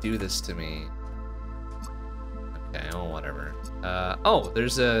they do this to me? Okay, oh, whatever. Oh,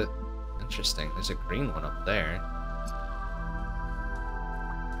 there's a... Interesting. There's a green one up there.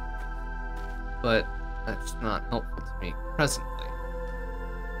 But that's not helpful to me presently.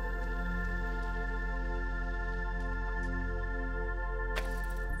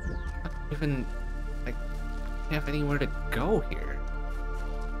 I can't have anywhere to go here.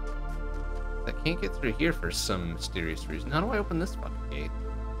 I can't get through here for some mysterious reason. How do I open this fucking gate?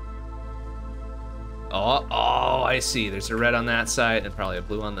 Oh, I see. There's a red on that side and probably a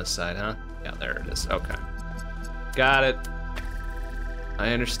blue on this side, huh? Yeah, there it is. Okay. Got it.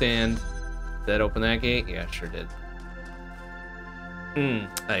 I understand. Did that open that gate? Yeah, sure did.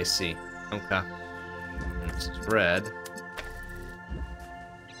 I see. Okay. This is red.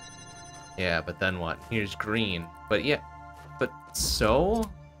 Yeah, but then what? Here's green. But yeah, but so?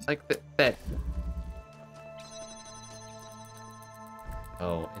 Like that.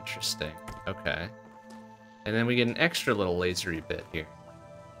 Oh, interesting. Okay. And then we get an extra little lasery bit here.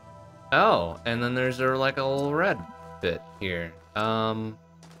 Oh, and then there's like a little red bit here.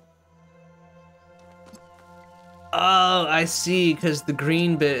 Oh, I see, because the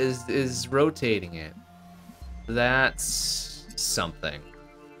green bit is rotating it. That's something.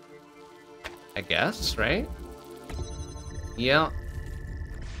 I guess, right? Yeah.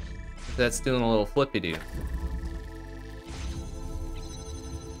 That's doing a little flippy-doo.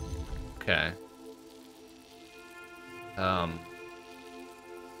 Okay.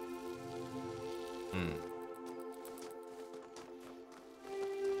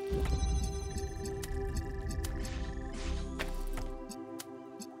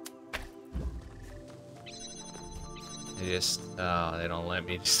 They don't let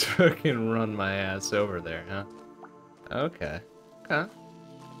me just fucking run my ass over there, huh? Okay. Okay.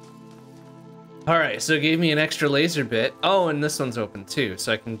 Alright, so it gave me an extra laser bit. Oh, and this one's open too,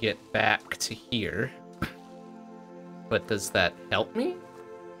 so I can get back to here. But does that help me?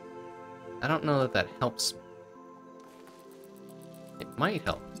 I don't know that helps me. It might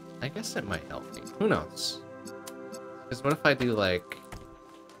help. I guess it might help me. Who knows? Because what if I do like...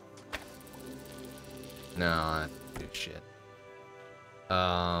 No, I don't do shit.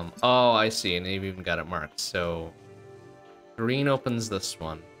 Oh, I see, and they've even got it marked. So, green opens this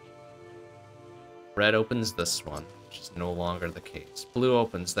one. Red opens this one, which is no longer the case. Blue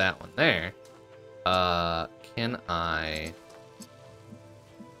opens that one there. Can I...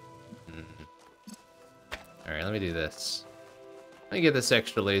 Alright, let me do this. Let me get this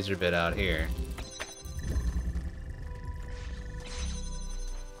extra laser bit out here.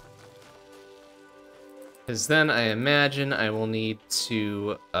 Because then I imagine I will need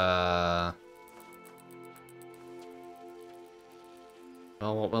to, well,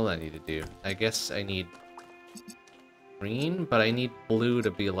 what will I need to do? I guess I need green, but I need blue to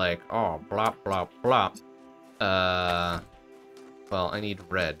be like, oh, blop, blop, blop. Well, I need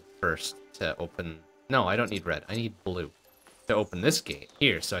red first to open... No, I don't need red. I need blue to open this gate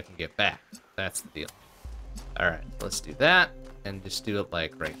here so I can get back. That's the deal. Alright, let's do that. And just do it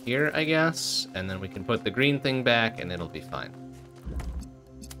like right here, I guess. And then we can put the green thing back and it'll be fine.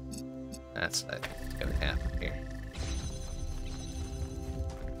 That's, I think, gonna happen here.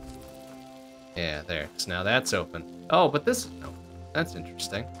 Yeah, there. So now that's open. Oh, but this is no. That's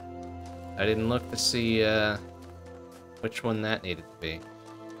interesting. I didn't look to see which one that needed to be.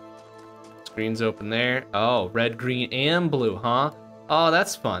 Screen's open there. Oh, red, green, and blue, huh? Oh,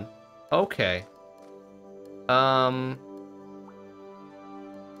 that's fun. Okay.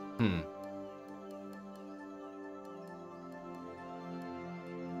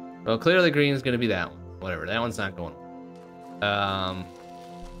 Well, clearly green's gonna be that one. Whatever, that one's not going.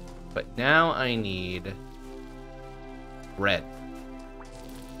 But now I need red.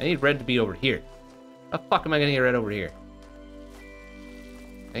 I need red to be over here. How the fuck am I gonna get red over here?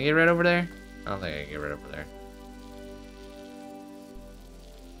 Can I get red over there? I don't think I can get red over there.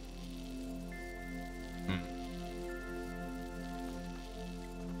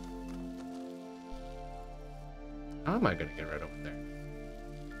 How am I gonna get red over there?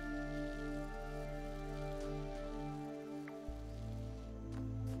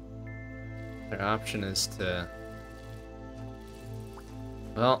 The option is to...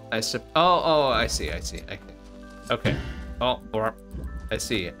 Well, I see. Okay. Oh, or I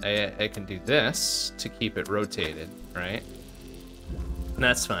see. I can do this to keep it rotated, right? And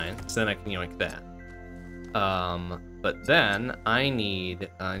that's fine. So then I can yoink that. But then I need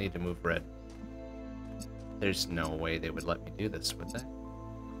to move red. There's no way they would let me do this, would they?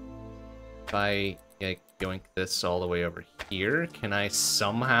 If I like yoink this all the way over here, can I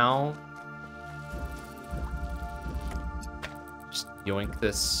somehow just yoink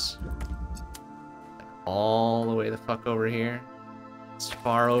this like, all the way the fuck over here? As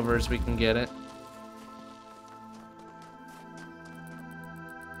far over as we can get it.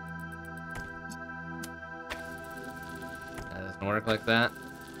 That doesn't work like that.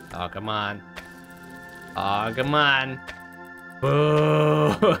 Oh, come on. Oh, come on.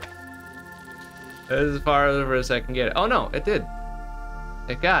 Boo! As far over as I can get it. Oh, no, it did.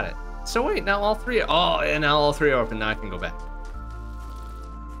 It got it. So wait, now all three... Oh, and now all three are open. Now I can go back.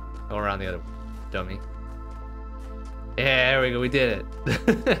 Go around the other dummy. Yeah, there we go. We did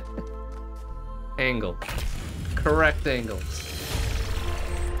it. Angle. Correct angles.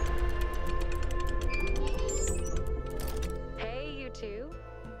 Hey, you two.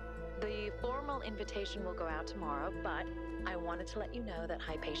 The formal invitation will go out tomorrow, but I wanted to let you know that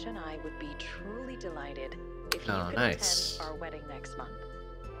Hypatia and I would be truly delighted if you could attend our wedding next month.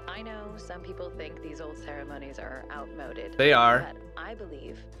 I know some people think these old ceremonies are outmoded. They are. But I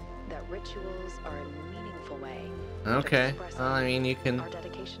believe that rituals are a meaningful way. Okay. Well, I mean, you can our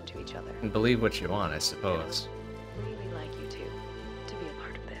dedication to each other. believe what you want, I suppose. Really like you two to be a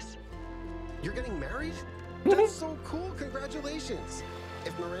part of this. You're getting married? That's so cool. Congratulations.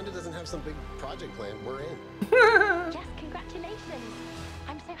 If Miranda doesn't have some big project planned, we're in. Yes, congratulations.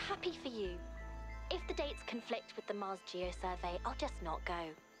 I'm so happy for you. If the dates conflict with the Mars Geo survey, I'll just not go.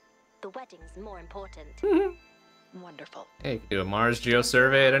 The wedding's more important. Wonderful. Hey, you can do a Mars Geo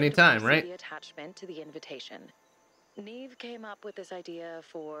survey at any time, right? The attachment to the invitation. Neve came up with this idea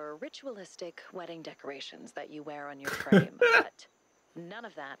for ritualistic wedding decorations that you wear on your frame, but none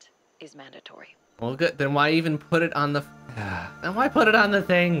of that is mandatory. Well, good. Then why even put it on the... Then why put it on the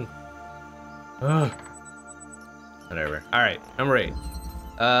thing? Ugh. Whatever. Alright, number 8.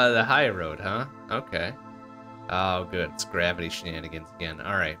 The high road, huh? Okay. Oh, good. It's gravity shenanigans again.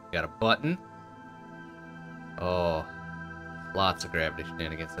 Alright, we got a button. Oh, lots of gravity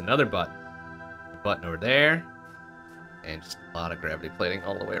shenanigans. Another button. A button over there. And just a lot of gravity plating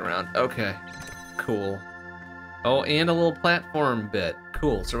all the way around. Okay, cool. Oh, and a little platform bit.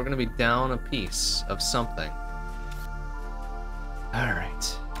 Cool, so we're gonna be down a piece of something.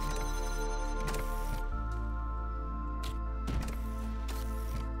 Alright.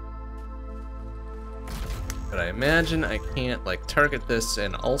 But I imagine I can't, like, target this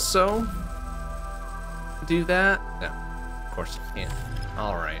and also do that? No, of course I can't.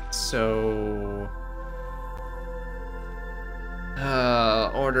 Alright, so...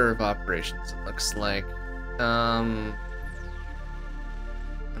 order of operations, it looks like. In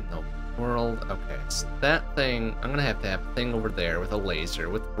the world... Okay, so that thing... I'm gonna have to have a thing over there with a laser,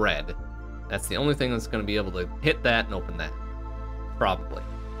 with red. That's the only thing that's going to be able to hit that and open that. Probably.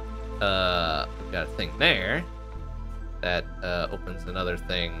 We've got a thing there. That opens another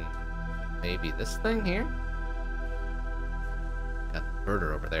thing. Maybe this thing here? Got the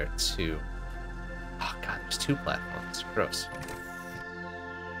birder over there, too. Oh, God, there's 2 platforms. Gross.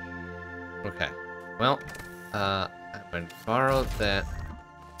 Okay. Well, I'm going to borrow that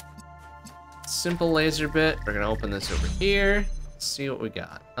simple laser bit. We're going to open this over here. See what we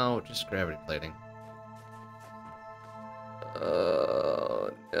got. Oh, just gravity plating. Oh,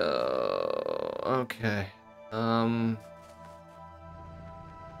 no. Okay.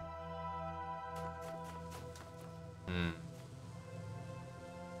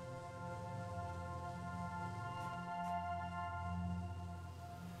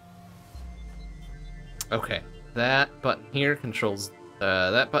 Okay, that button here controls,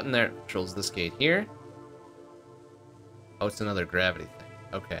 that button there controls this gate here. Oh, it's another gravity thing.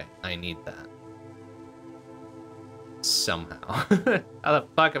 Okay, I need that. Somehow. How the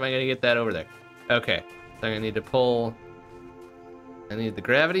fuck am I gonna get that over there? Okay, so I'm gonna need to pull... I need the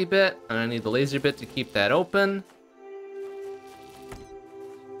gravity bit, and I need the laser bit to keep that open.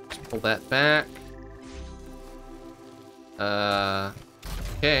 Just pull that back.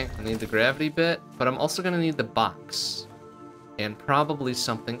 Okay, I need the gravity bit, but I'm also gonna need the box. And probably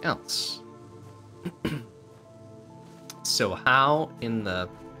something else. So how in the...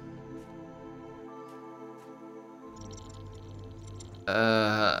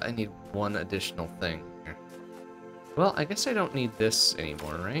 I need one additional thing here. Well, I guess I don't need this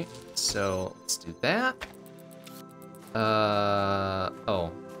anymore, right? So, let's do that.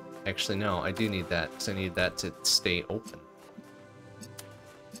 Oh. Actually, no, I do need that, because I need that to stay open.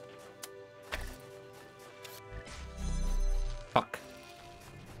 Fuck.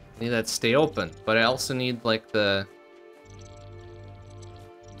 I need that to stay open, but I also need, like, the...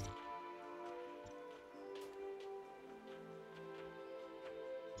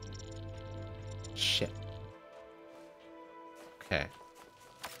 Shit. Okay.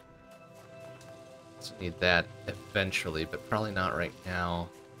 So need that eventually, but probably not right now.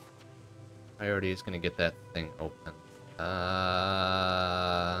 Priority is gonna get that thing open.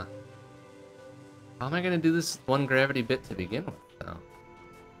 How am I gonna do this with one gravity bit to begin with, though?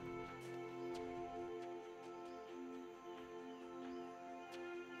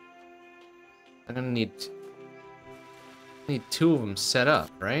 I'm gonna need 2 of them set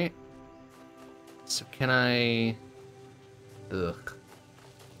up, right? So can I... Ugh.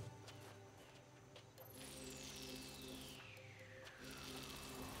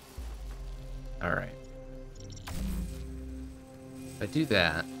 Alright. If I do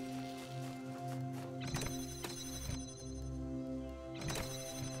that...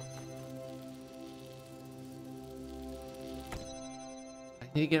 I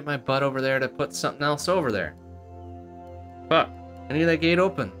need to get my butt over there to put something else over there. Fuck. I need that gate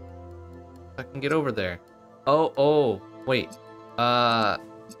open. I can get over there. Oh, wait.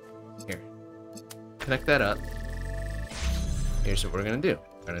 Here. Connect that up. Here's what we're gonna do.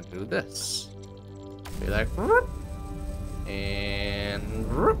 We're gonna do this. Be like, and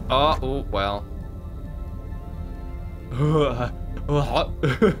oh, well.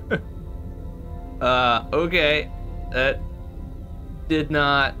 Okay. That did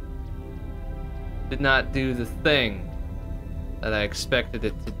not do the thing that I expected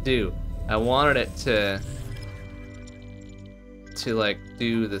it to do. I wanted it to like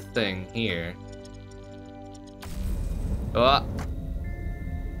do the thing here. Oh,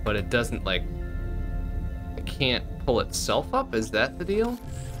 but it doesn't, like, it can't pull itself up? Is that the deal?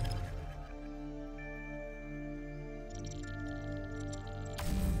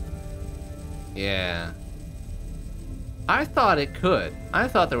 Yeah. I thought it could. I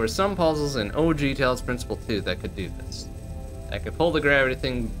thought there were some puzzles in OG Talos Principle 2 that could do this. That could pull the gravity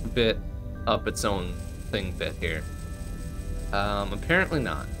thing bit up its own thing bit here. Apparently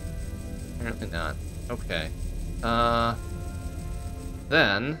not. Apparently not. Okay.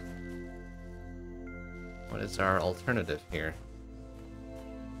 Then... what is our alternative here?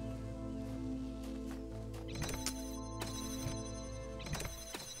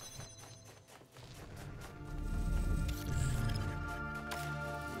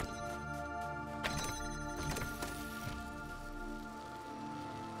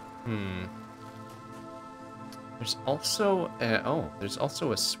 There's also there's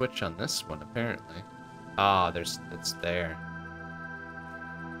also a switch on this one, apparently. Ah, it's there.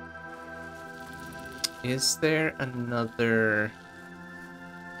 Is there another...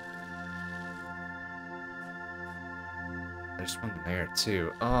 There's one there,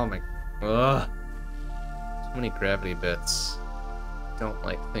 too. Oh my... Ugh. So many gravity bits don't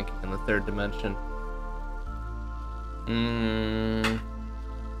like thinking in the third dimension.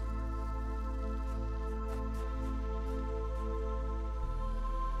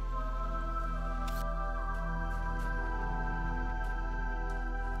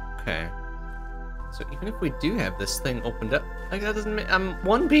 Okay. So even if we do have this thing opened up, like that doesn't make, I'm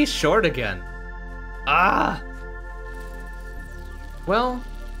one piece short again. Ah! Well,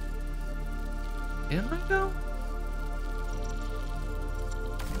 am I though?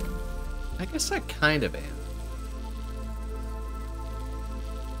 I guess I kind of am.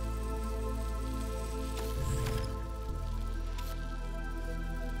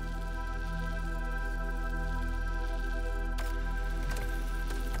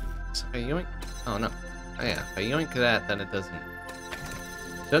 So if I yoink, oh no, oh yeah, if I yoink that, then it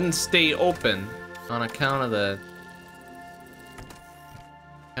doesn't stay open on account of the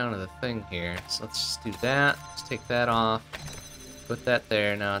thing here. So let's just do that. Let's take that off. Put that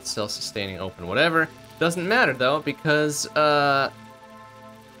there. Now it's self-sustaining open. Whatever. Doesn't matter though because I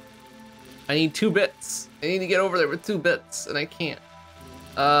need 2 bits. I need to get over there with 2 bits, and I can't.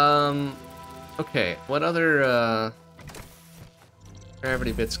 Okay. What other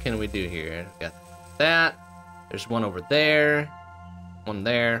gravity bits can we do here? I've got that. There's one over there. One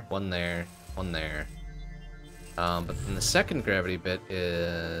there. One there. One there. But then the second gravity bit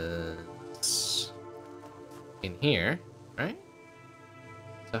is in here, right?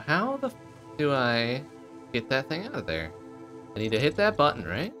 So how the f do I get that thing out of there? I need to hit that button,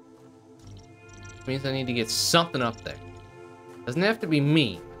 right? Which means I need to get something up there. Doesn't have to be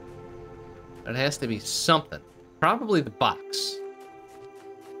me. But it has to be something. Probably the box.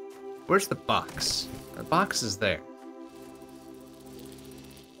 Where's the box? The box is there.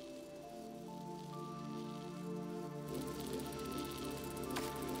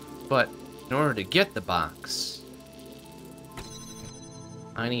 But in order to get the box,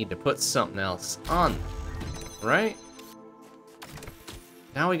 I need to put something else on, right?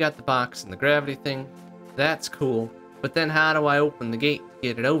 Now we got the box and the gravity thing. That's cool. But then how do I open the gate to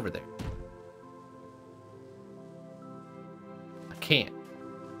get it over there? I can't,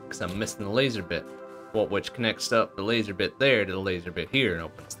 because I'm missing the laser bit. Well, which connects up the laser bit there to the laser bit here and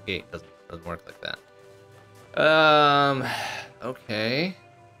opens the gate. Doesn't work like that. Okay.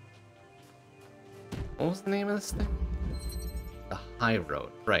 What was the name of this thing? The high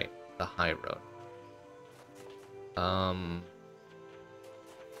road. Right, the high road.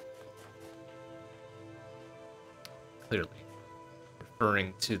 Clearly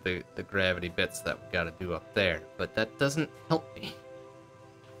referring to the gravity bits that we gotta do up there, but that doesn't help me.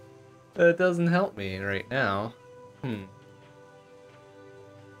 That doesn't help me right now.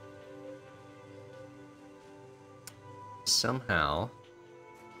 Somehow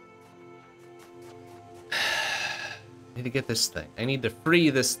I need to get this thing. I need to free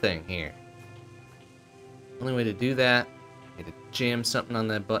this thing here. Only way to do that, I need to jam something on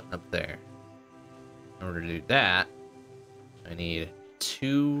that button up there. In order to do that, I need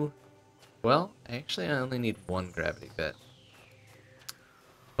 2... Well, actually I only need 1 gravity bit.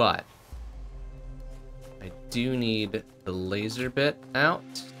 But I do need the laser bit out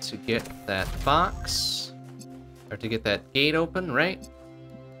to get that box. Or to get that gate open, right?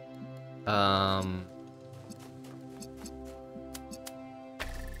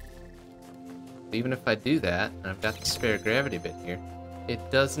 Even if I do that, and I've got the spare gravity bit here, it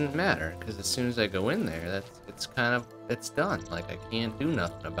doesn't matter, because as soon as I go in there, it's done. Like, I can't do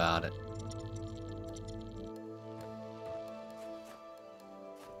nothing about it.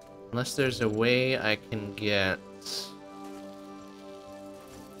 Unless there's a way I can get...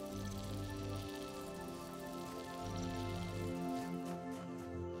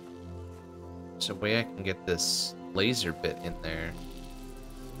 There's a way I can get this laser bit in there.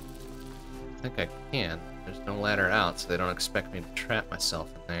 I think I can. There's no ladder out, so they don't expect me to trap myself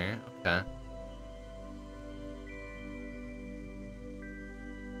in there. Okay.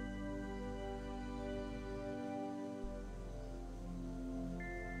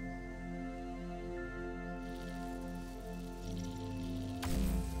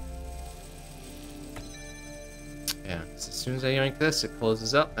 Yeah, so as soon as I yoink this, it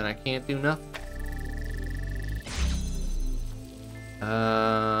closes up and I can't do nothing.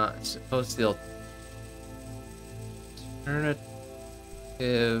 I suppose the alternative...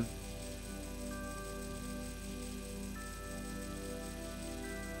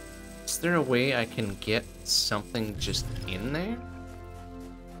 Is there a way I can get something just in there?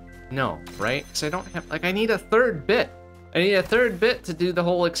 No, right? Because I don't have... Like, I need a 3rd bit. I need a 3rd bit to do the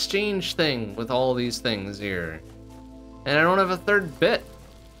whole exchange thing with all these things here. And I don't have a 3rd bit.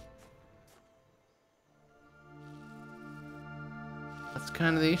 A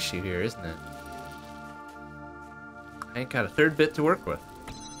kind of the issue here, isn't it? I ain't got a third bit to work with.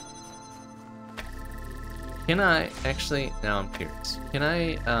 Can I actually, now I'm curious. Can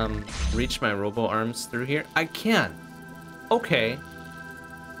I reach my robo arms through here? I can. Okay.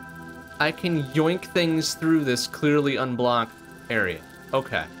 I can yoink things through this clearly unblocked area.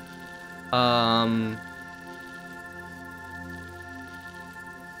 Okay.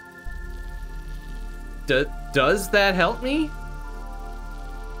 Does that help me?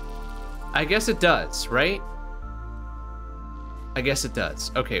 I guess it does, right? I guess it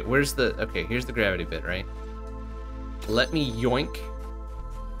does. Okay, here's the gravity bit, right? Let me yoink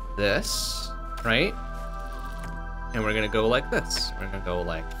this, right? And we're gonna go like this. We're gonna go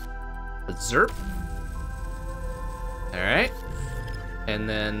like zerp. All right. And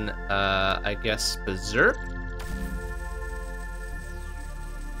then, I guess berserk.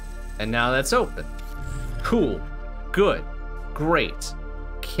 And now that's open. Cool, good, great.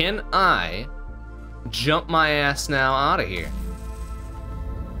 Can I jump my ass now out of here?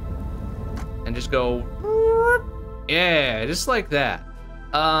 And just go, yeah, just like that.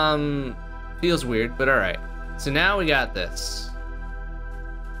 Feels weird, but all right. So now we got this.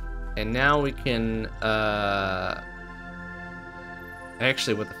 And now we can,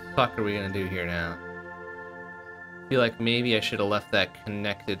 actually, what the fuck are we gonna do here now? I feel like maybe I should have left that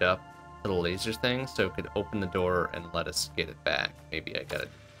connected up to the laser thing so it could open the door and let us get it back. Maybe I gotta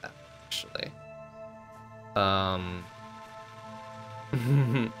do that, actually.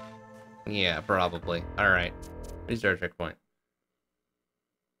 Yeah, probably. Alright. Restart checkpoint.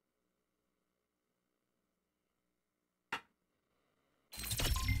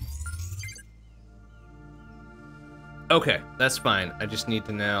 Okay, that's fine. I just need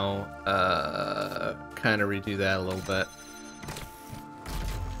to now kind of redo that a little bit.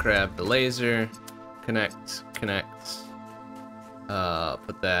 Grab the laser, connect.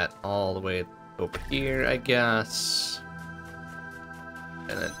 Put that all the way over here, I guess.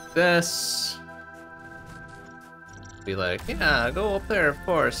 And then this. Be like, yeah, go up there, of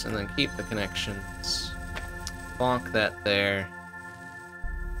course, and then keep the connections. Bonk that there.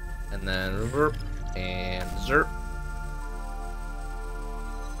 And then zerp and zerp.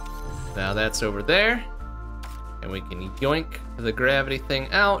 Now that's over there. And we can yoink the gravity thing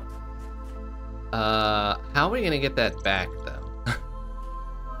out. How are we gonna get that back, though?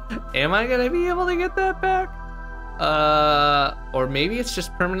 Am I gonna be able to get that back? Or maybe it's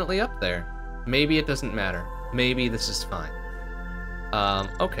just permanently up there. Maybe it doesn't matter. Maybe this is fine.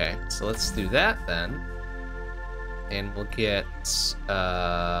 Okay, so let's do that then. And we'll get,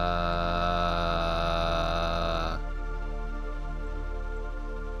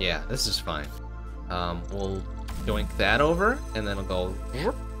 yeah, this is fine. We'll yoink that over, and then we'll go,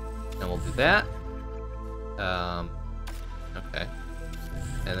 whoop, and we'll do that. Okay.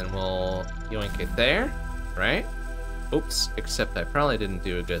 And then we'll yoink it there, right? Oops, except I probably didn't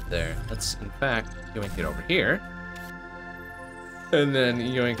do a good there. Let's, in fact, yoink it over here. And then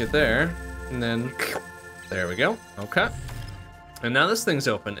yoink it there, and then, there we go, okay. And now this thing's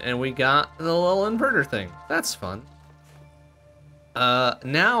open, and we got the little inverter thing. That's fun.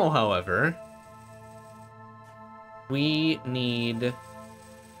 Now, however, we need,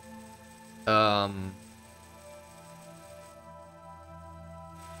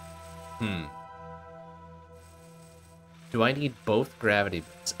 do I need both gravity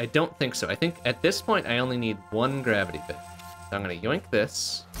bits? I don't think so. I think at this point I only need one gravity bit. So I'm gonna yoink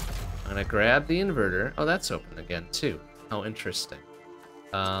this. I'm gonna grab the inverter. Oh, that's open again too. How interesting.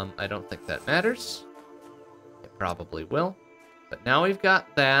 I don't think that matters. It probably will. But now we've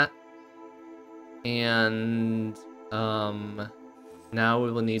got that. And now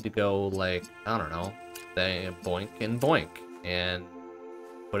we will need to go like, I don't know, boink and boink and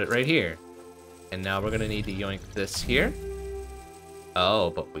put it right here. And now we're gonna need to yoink this here. Oh,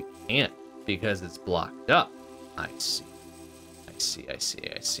 but we can't because it's blocked up. I see. I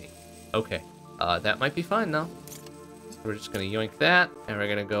see. Okay, that might be fine though. We're just gonna yoink that, and we're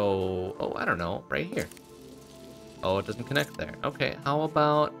gonna go, oh, I don't know, right here. Oh, it doesn't connect there. Okay, how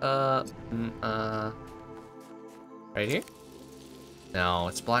about, right here? No,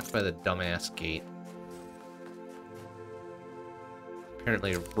 it's blocked by the dumbass gate.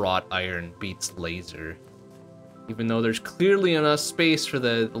 Apparently wrought iron beats laser. Even though there's clearly enough space for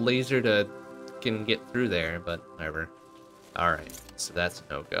the laser to can get through there, but whatever. Alright, so that's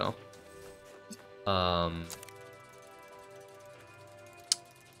a no-go.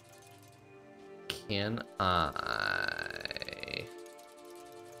 Can I...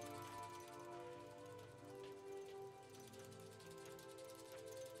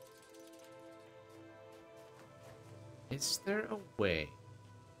 Is there a way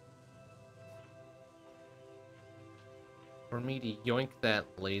For me to yoink that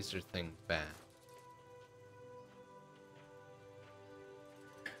laser thing back.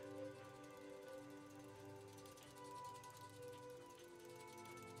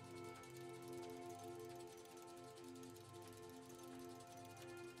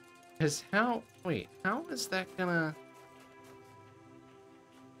 Because how... Wait, how is that gonna...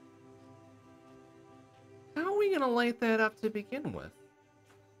 How are we gonna light that up to begin with?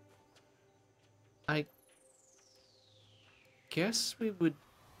 I guess we would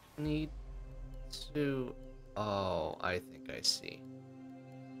need to... Oh, I think I see.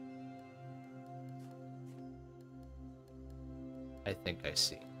 I think I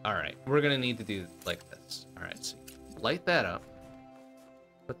see. Alright, we're gonna need to do like this. Alright, so light that up.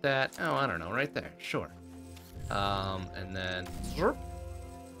 Put that, oh, I don't know, right there, sure. And then...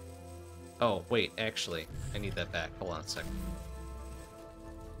 Oh, wait, actually, I need that back. Hold on a second.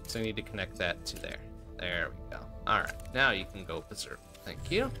 So I need to connect that to there. There we go. Alright, now you can go berserk. Thank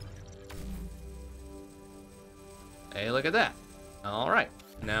you. Hey, look at that. Alright,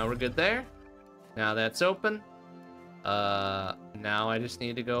 now we're good there. Now that's open. Now I just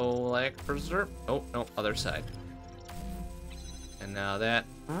need to go, like, berserk. Oh, no, other side. And now that...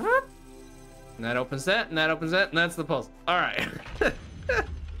 And that opens that, and that opens that, and that's the puzzle. Alright.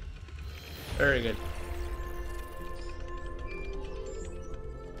 Very good.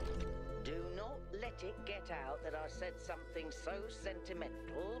 Do not let it get out that I said something so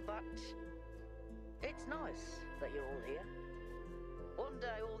sentimental, but it's nice that you're all here. One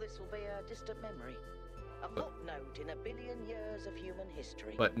day all this will be a distant memory. A footnote in a billion years of human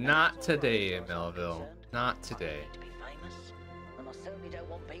history. But not today, Melville. Not today. To be famous, and I certainly don't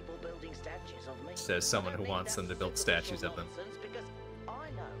want people building statues of me. Says someone who wants them to build statues of them. Because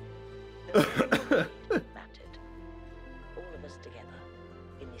I know that mattered. All of us together,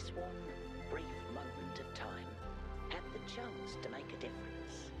 in this one brief moment of time, had the chance to make a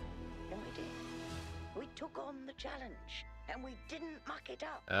difference. And we did. We took on the challenge, and we didn't muck it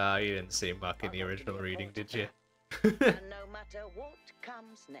up. You didn't say muck in the original reading, did you? And no matter what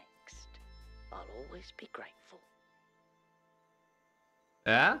comes next, I'll always be grateful.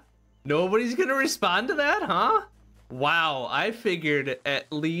 Yeah? Nobody's gonna respond to that, huh? Wow, I figured at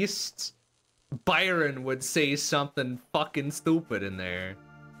least Byron would say something fucking stupid in there.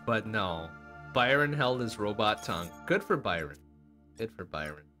 But no. Byron held his robot tongue. Good for Byron. Good for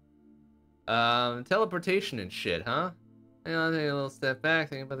Byron. Teleportation and shit, huh? I'll take a little step back,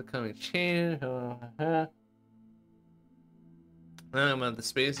 think about the coming change. About the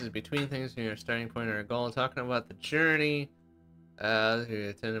spaces between things in your starting point or a goal. Talking about the journey. You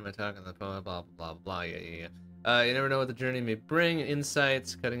attended my talk on the phone, blah, blah, blah, yeah. You never know what the journey may bring.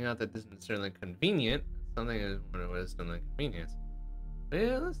 Insights, cutting out that isn't necessarily convenient. Something is when it was something inconvenience.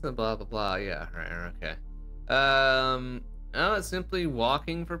 Yeah, that's the blah, blah, blah, yeah, right, okay. Oh, it's simply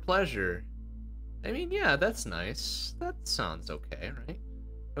walking for pleasure. I mean, yeah, that's nice. That sounds okay, right?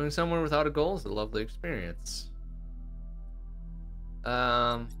 Going somewhere without a goal is a lovely experience.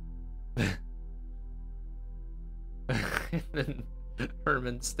 And then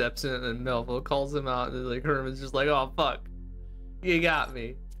Herman steps in and Melville calls him out and like Herman's just like, oh fuck, you got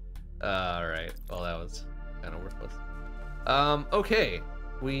me. Alright, well that was kind of worthless. Okay,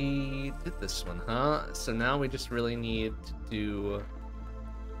 we did this one, huh? So now we just really need to do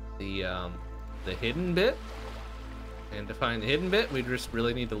the hidden bit. And to find the hidden bit, we just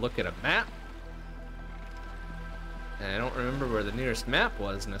really need to look at a map. And I don't remember where the nearest map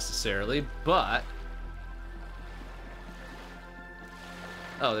was necessarily, but...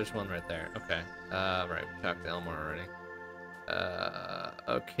 Oh, there's one right there. Okay. Right, we talked to Elmore already.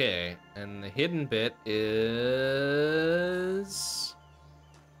 Okay. And the hidden bit is...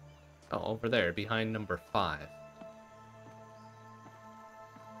 Oh, over there, behind number 5. And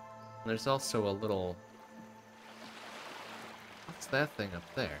there's also a little... What's that thing up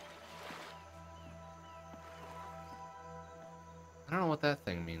there? I don't know what that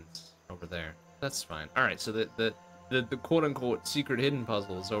thing means over there. That's fine. Alright, so the quote-unquote secret hidden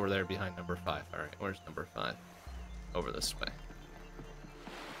puzzle is over there behind number 5. Alright, where's number 5? Over this way.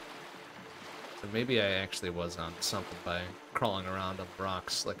 So maybe I actually was on something by crawling around on the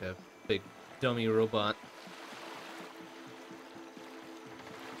rocks like a big dummy robot.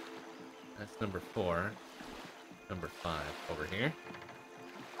 That's number 4. Number 5 over here.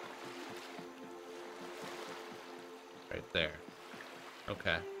 Right there.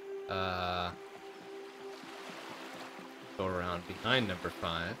 Okay. Go around behind number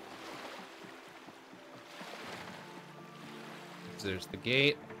 5. So there's the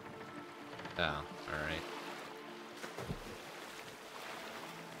gate. Oh, alright.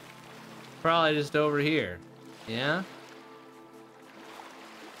 Probably just over here. Yeah?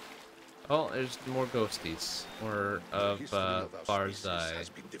 Oh, there's more ghosties. More of Barzai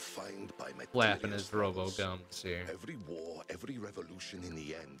flapping his robo gums here. Every war, every revolution in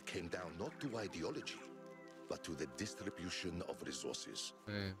the end came down not to ideology, but to the distribution of resources.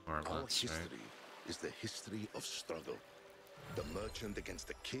 More or Our less, history is the history of struggle. The merchant against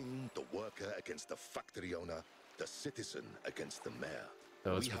the king, the worker against the factory owner, the citizen against the mayor.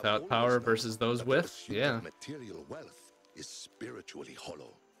 Those without power versus those with? Yeah. Material wealth is spiritually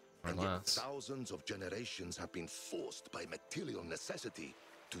hollow. More or And yet less. thousands of generations have been forced by material necessity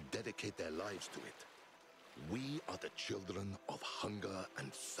to dedicate their lives to it. We are the children of hunger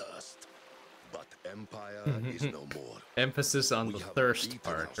and thirst. But empire is no more. Emphasis on We the have thirst beaten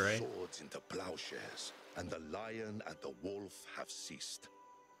part, our right? swords into plowshares, and the lion and the wolf have ceased.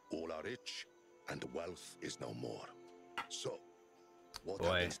 All are rich, and wealth is no more. So, what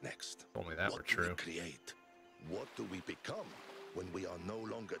happens next? If only that were What do true. we create? What do we become when we are no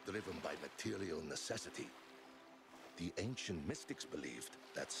longer driven by material necessity? The ancient mystics believed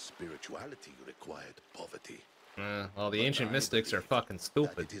that spirituality required poverty. Well, the ancient mystics are fucking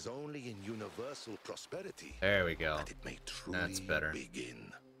stupid. It is only in universal prosperity There we go. that it may truly That's better.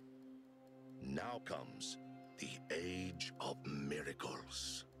 begin. Now comes the age of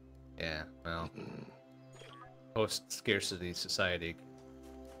miracles. Yeah, well, post-scarcity society.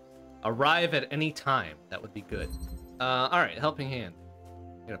 Arrive at any time. That would be good. Alright, helping hand.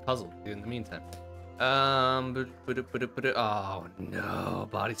 Get a puzzle in the meantime. Oh no,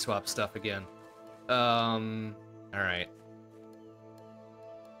 body swap stuff again. Alright.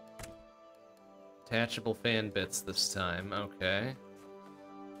 Detachable fan bits this time, okay.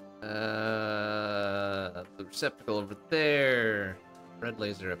 The receptacle over there. Red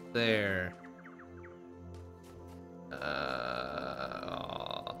laser up there. Oh,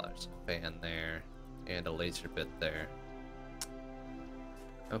 there's a fan there. And a laser bit there.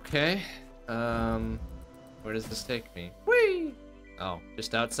 Okay. Where does this take me? Whee! Oh,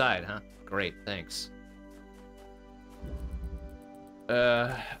 just outside, huh? Great, thanks.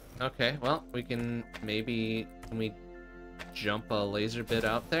 Okay, well, we can maybe... Can we jump a laser bit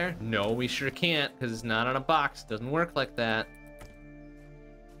out there? No, we sure can't, because it's not on a box. It doesn't work like that.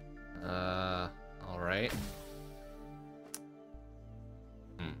 Alright.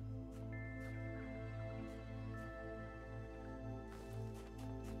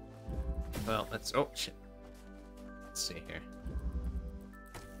 Well, let's... Oh, shit. Let's see here.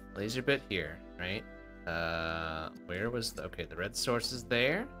 Laser bit here, right? Where was the... Okay, the red source is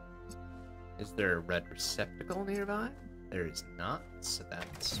there. Is there a red receptacle nearby? There is not, so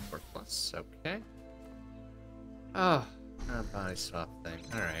that's worthless. Okay. Oh, a body swap thing.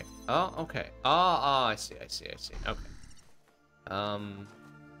 Alright. Oh, okay. Oh, I see. Okay.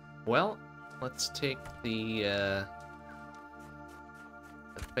 Well, let's take the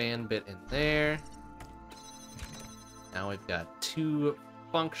fan bit in there. Now we've got 2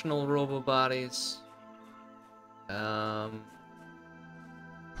 functional robo bodies.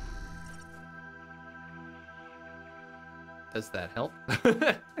 Does that help?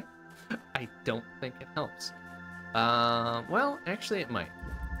 I don't think it helps. Well, actually it might.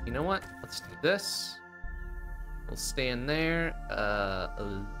 You know what? Let's do this. We'll stand there.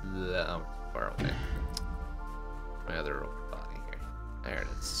 Oh, far away. My other robo body here. There it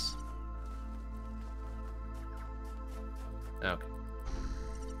is. Okay.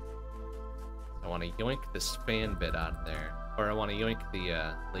 I want to yoink this fan bit out of there. Or I want to yoink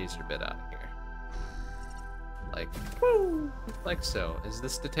the laser bit out of here. Like, woo! Like so. Is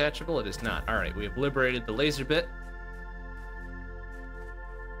this detachable? It is not. Alright, we have liberated the laser bit.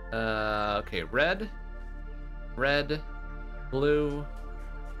 Okay, red. Red. Blue.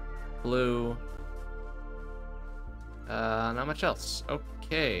 Blue. Not much else.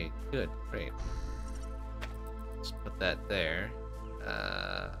 Okay, good, great. Let's put that there.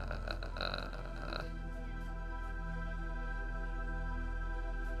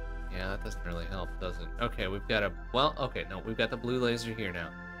 Yeah, that doesn't really help, does it? Okay, we've got a... Well, okay, no, we've got the blue laser here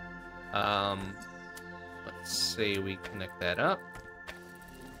now. Let's say we connect that up.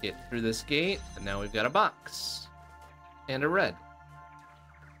 Get through this gate, and now we've got a box. And a red.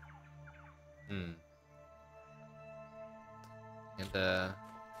 And a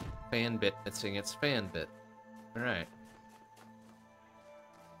fan bit missing its fan bit. Alright.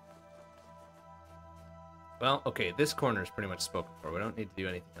 Well, okay, this corner is pretty much spoken for. We don't need to do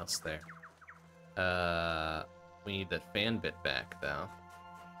anything else there. We need that fan bit back, though.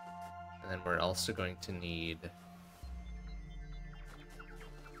 And then we're also going to need...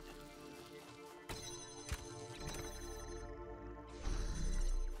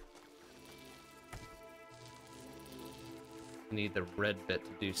 need the red bit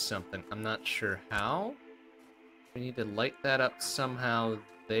to do something. I'm not sure how. We need to light that up somehow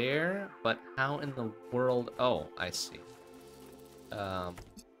there, but how in the world? Oh, I see. Oh,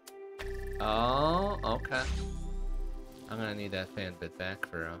 okay. I'm gonna need that fan bit back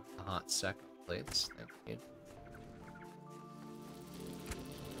for a hot second, please. Thank you.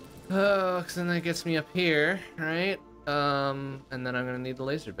 Oh, because then that gets me up here, right? And then I'm gonna need the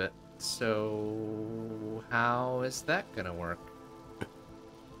laser bit. So, how is that gonna work?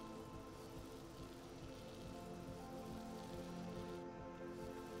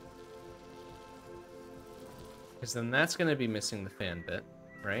 Because then that's gonna be missing the fan bit,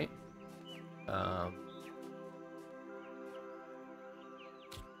 right?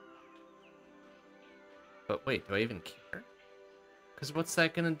 But wait, do I even care? Because what's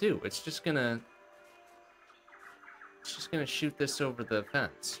that gonna do? It's just gonna shoot this over the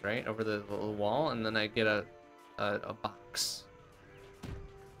fence, right? Over the little wall, and then I get a box.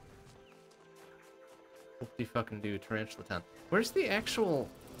 Whoopty fucking do, Tarantula Town. Where's the actual?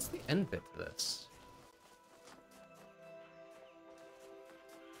 What's the end bit to this?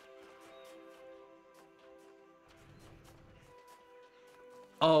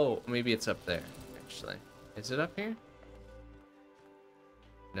 Oh, maybe it's up there, actually. Is it up here?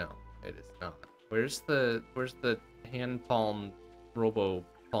 No, it is not. Where's the hand palm robo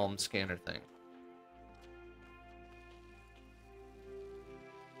palm scanner thing?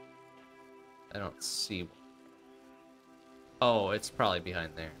 I don't see one. Oh, it's probably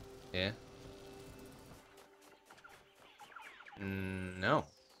behind there. Yeah? No.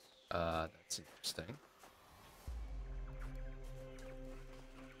 That's interesting.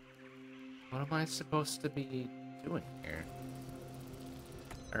 What am I supposed to be doing here?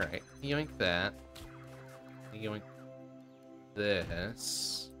 Alright, yoink that. Yoink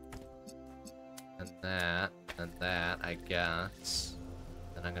this. And that, I guess.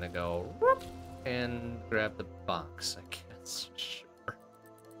 Then I'm gonna go whoop, and grab the box, I guess. Sure.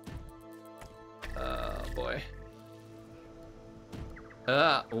 Oh boy.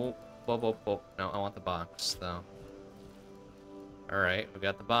 Oh, whoa, whoa, whoa. No, I want the box, though. Alright, we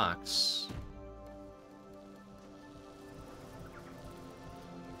got the box.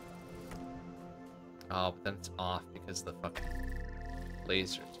 Oh, but then it's off because the fucking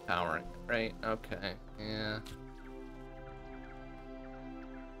laser's powering it, right? Okay, yeah.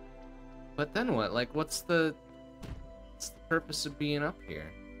 But then what? Like, what's the purpose of being up here?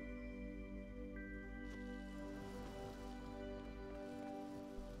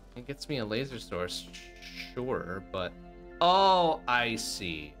 It gets me a laser source, sure, but... Oh, I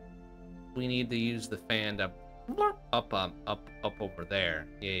see. We need to use the fan to... Up over there.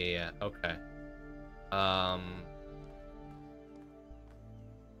 Yeah, okay.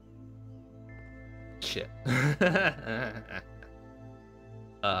 Shit.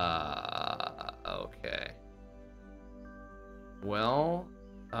 Okay. Well,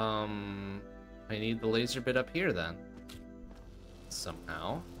 I need the laser bit up here then.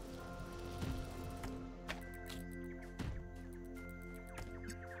 Somehow.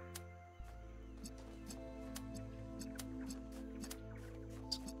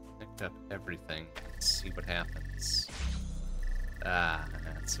 Connect up everything. Let's see what happens. Ah,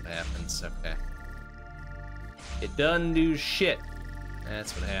 that's what happens. Okay. It doesn't do shit.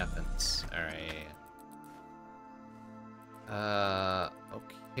 That's what happens. Alright.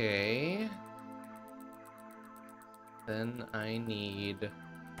 Okay. Then I need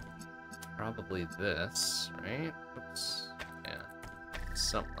probably this, right? Oops. Yeah.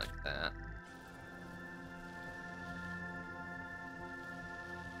 Something like that.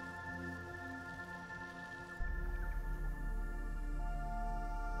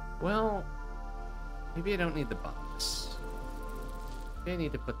 Well, maybe I don't need the box. Maybe I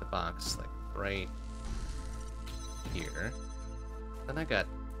need to put the box, like, right here. Then I got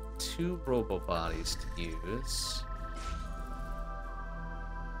 2 robo bodies to use.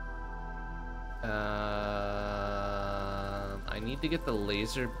 I need to get the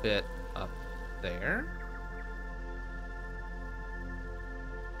laser bit up there.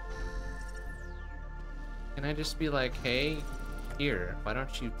 Can I just be like, hey, here, why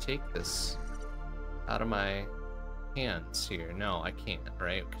don't you take this out of my hands here? No, I can't,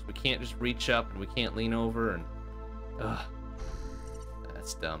 right? Because we can't just reach up and we can't lean over and... Ugh.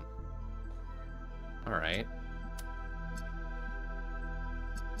 That's dumb. Alright.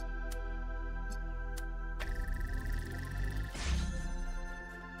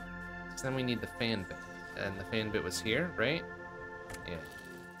 So then we need the fan bit. And the fan bit was here, right? Yeah.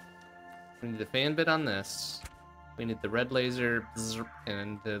 We need the fan bit on this. We need the red laser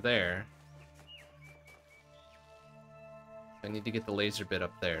into there. I need to get the laser bit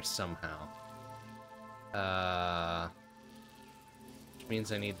up there somehow. Which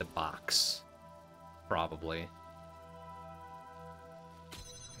means I need the box. Probably.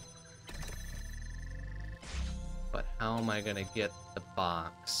 But how am I gonna get the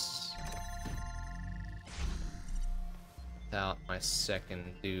box without my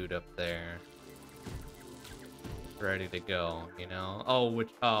second dude up there ready to go, you know? Oh,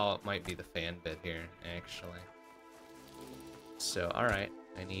 it might be the fan bit here, actually. So, alright,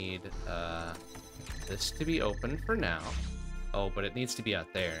 I need this to be open for now. Oh, but it needs to be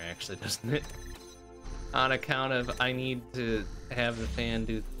out there, actually, doesn't it? On account of I need to have the fan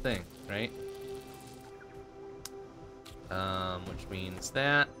do the thing, right? Which means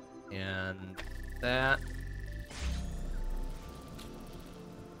that, and that.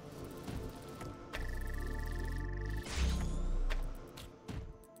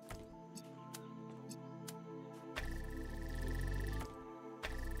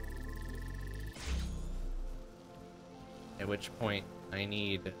 At which point, I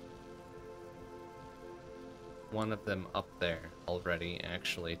need one of them up there already,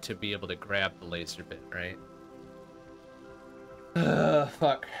 actually, to be able to grab the laser bit, right?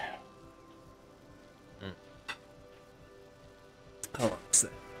 Fuck. How long is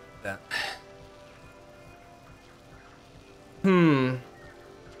that? Hmm.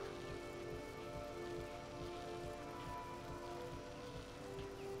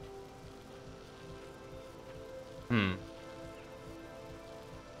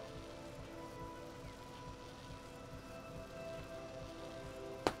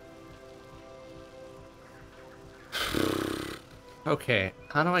 Okay,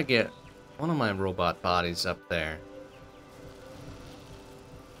 how do I get one of my robot bodies up there?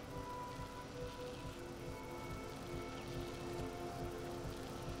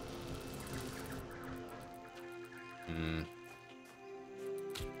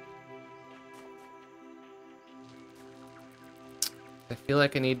 I feel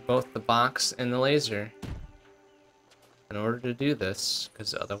like I need both the box and the laser in order to do this,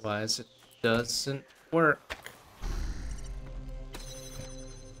 because otherwise it doesn't work.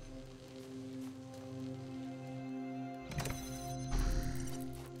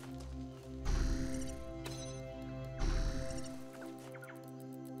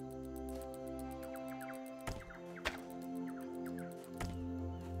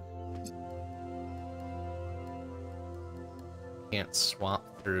 Can't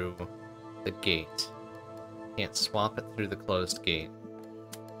swap through the gate. Can't swap it through the closed gate.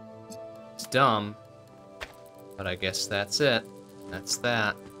 It's dumb, but I guess that's it. That's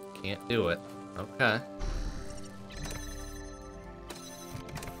that. Can't do it. Okay.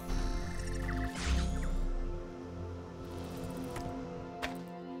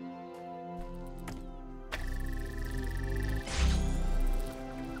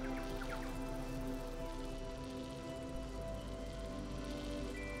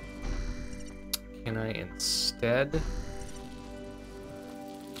 Can I instead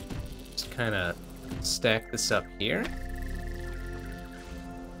just kind of stack this up here?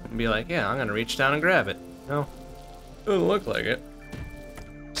 And be like, yeah, I'm gonna reach down and grab it. No, doesn't look like it.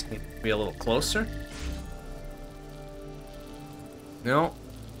 Just need to be a little closer. No,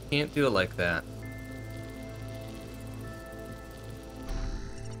 can't do it like that.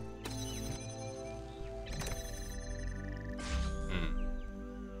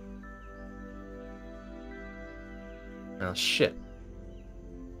 Oh, shit.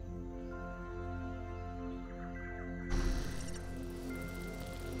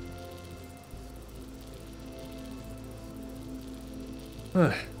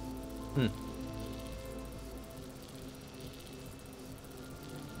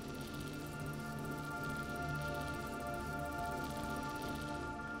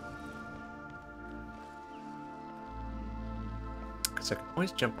 Because I can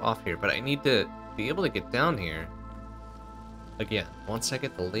always jump off here, but I need to be able to get down here. Again, once I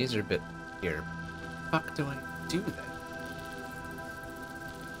get the laser bit here, fuck do I do that?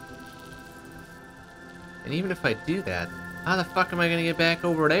 And even if I do that, how the fuck am I gonna get back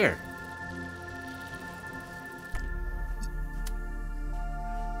over there?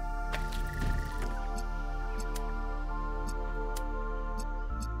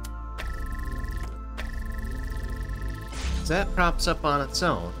 That props up on its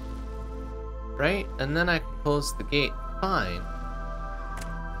own, right? And then I can close the gate. Fine.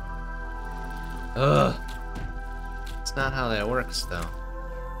 Ugh. It's not how that works, though.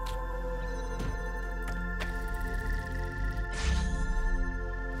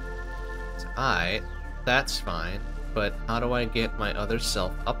 So, that's fine, but how do I get my other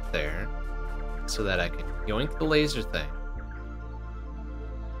self up there so that I can yoink the laser thing,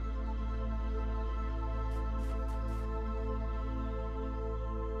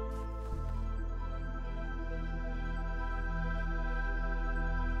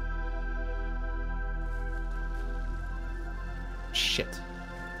 Shit.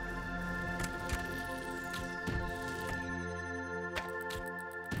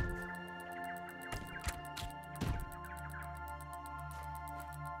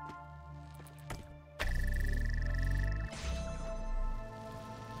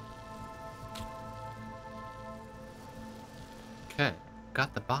 Okay,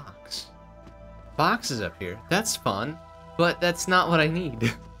 got the box. Box is up here. That's fun, but that's not what I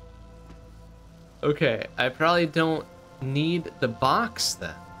need. Okay, I probably don't need the box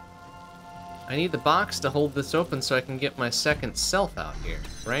then. I need the box to hold this open so I can get my second self out here,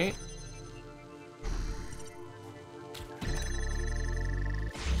 right?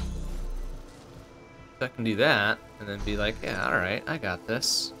 So I can do that, and then be like, yeah, alright, I got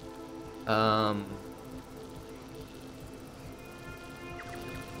this. But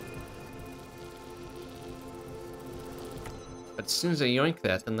as soon as I yoink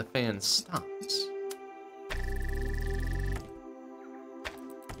that, then the fan stops.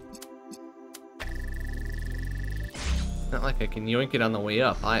 Not like I can yoink it on the way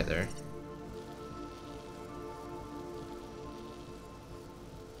up, either.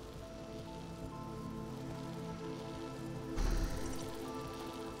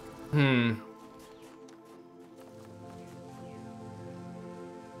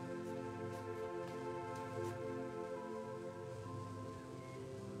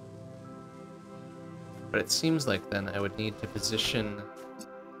 But it seems like then I would need to position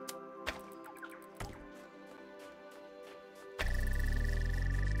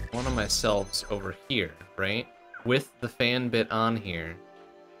one of my selves over here, right? With the fan bit on here.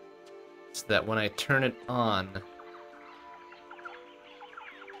 So that when I turn it on,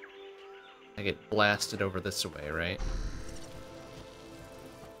 I get blasted over this way, right?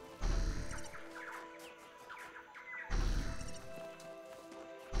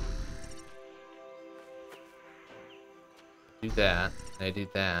 Do that, and I do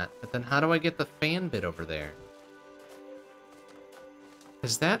that, but then how do I get the fan bit over there?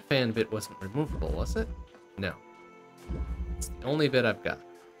 Because that fan bit wasn't removable, was it? No. It's the only bit I've got.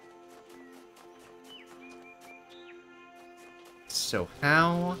 So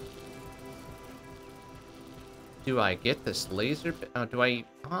how do I get this laser bit? Oh, do I?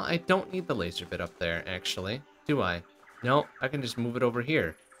 Well, I don't need the laser bit up there, actually. Do I? No, I can just move it over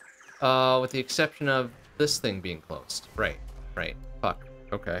here. With the exception of this thing being closed. Right. Right. Fuck.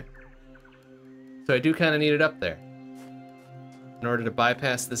 Okay. So I do kind of need it up there in order to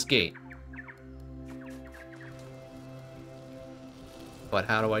bypass this gate. But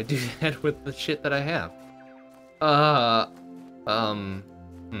how do I do that with the shit that I have? I don't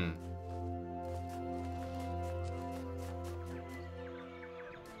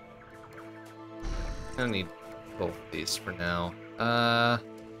need both of these for now.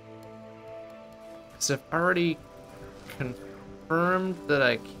 So I've already confirmed that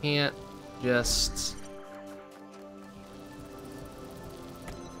I can't just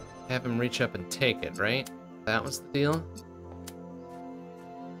have him reach up and take it, right? That was the deal?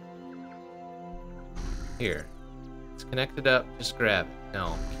 Here. It's connected up, just grab it.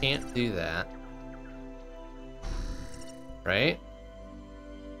 No, can't do that. Right?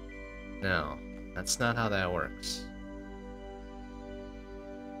 No, that's not how that works.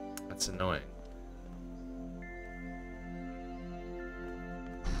 That's annoying.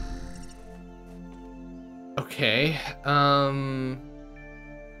 Okay,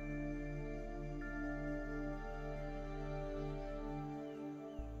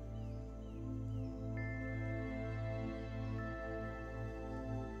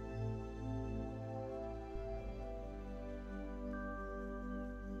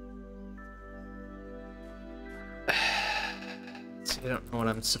 see, I don't know what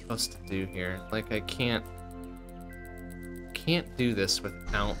I'm supposed to do here. Like, I can't do this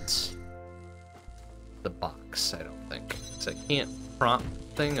without the box, I don't think. So I can't prop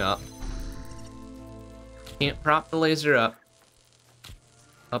the thing up. Can't prop the laser up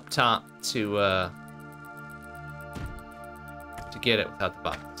top to get it without the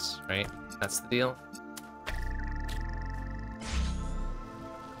box, right? That's the deal.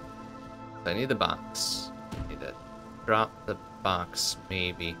 So I need the box. I need to drop the box,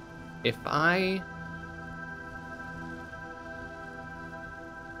 maybe. If I...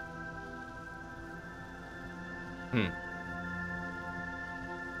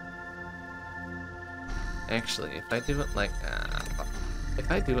 Actually, if I do it like... if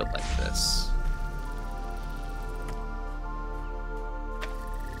I do it like this...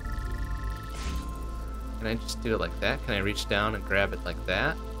 Can I just do it like that? Can I reach down and grab it like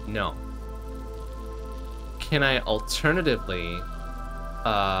that? No. Can I alternatively...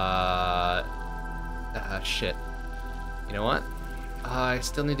 shit. You know what? I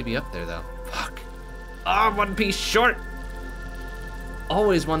still need to be up there, though. Fuck. Ah, 1 piece short!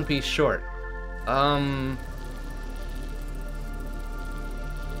 Always 1 piece short. Ah,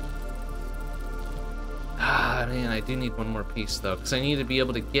 man, I do need 1 more piece, though, because I need to be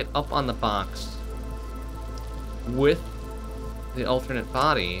able to get up on the box with the alternate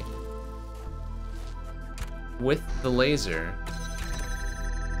body, with the laser.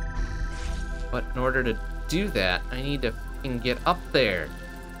 But in order to do that, I need to fucking get up there.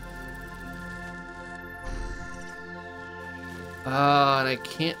 And I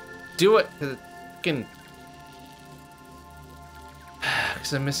can't do it because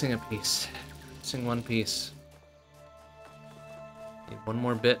I'm missing a piece. Missing 1 piece. Need 1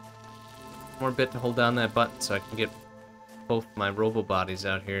 more bit. 1 more bit to hold down that button so I can get both my robo bodies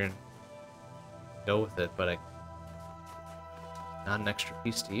out here and go with it, but not an extra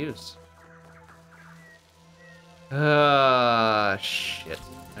piece to use. Shit.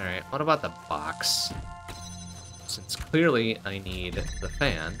 Alright, what about the box? Since clearly I need the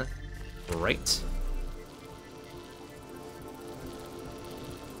fan, right?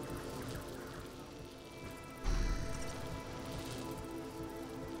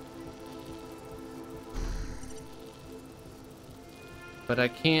 But I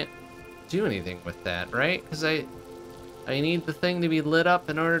can't do anything with that, right? Because I need the thing to be lit up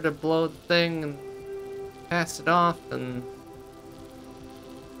in order to blow the thing and pass it off, and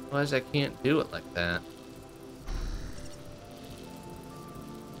otherwise I can't do it like that.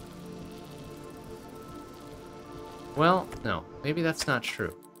 Well, no, maybe that's not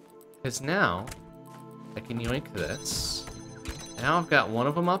true. Because now I can yoink this. Now I've got 1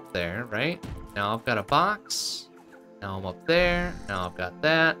 of them up there, right? Now I've got a box. Now I'm up there. Now I've got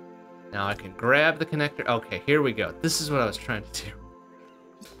that. Now I can grab the connector. Okay, here we go. This is what I was trying to do.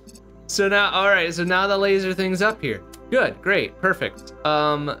 So now, alright, so now the laser thing's up here. Good, great, perfect.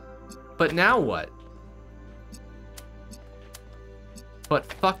 But now what? But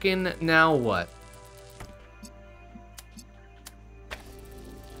fucking now what?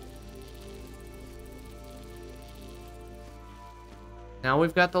 Now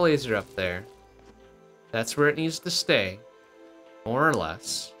we've got the laser up there. That's where it needs to stay. More or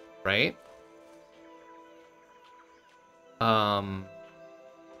less, right?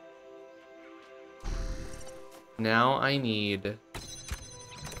 Now I need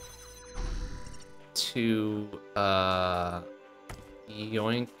to,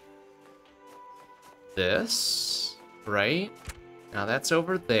 yoink this, right? Now that's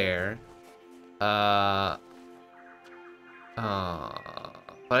over there. But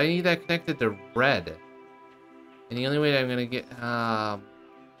I need that connected to red. And the only way I'm gonna get, no,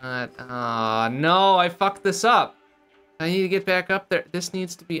 I fucked this up. I need to get back up there. This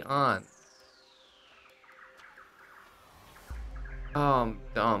needs to be on. Oh, I'm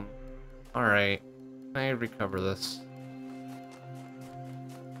dumb. Alright. Can I recover this?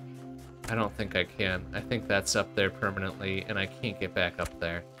 I don't think I can. I think that's up there permanently, and I can't get back up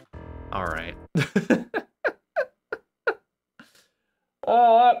there. Alright.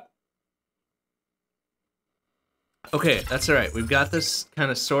 Okay, that's alright. We've got this kind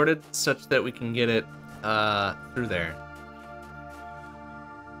of sorted such that we can get it through there.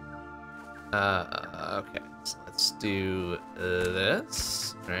 Okay, so let's do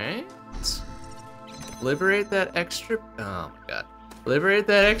this, right? Liberate that extra... Oh my god. Liberate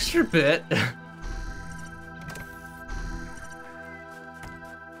that extra bit.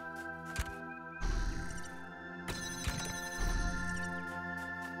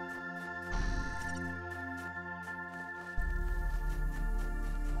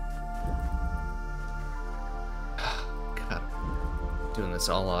 Doing this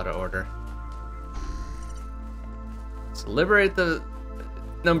all out of order. So liberate the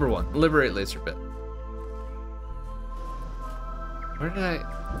number 1. Liberate laser bit.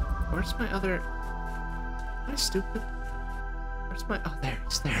 Where's my other? Am I stupid? Where's my? Oh, there.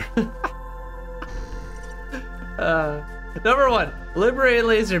 It's there. Number 1. Liberate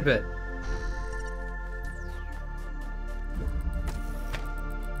laser bit.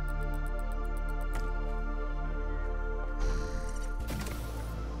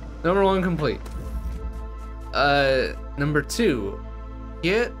 Number 1 complete. Number 2,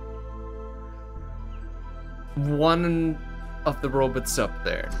 get 1 of the robots up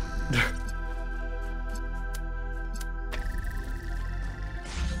there.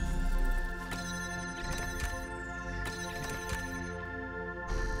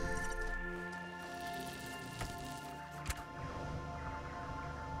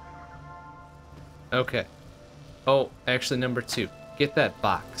 Okay. Oh, actually, number 2. Get that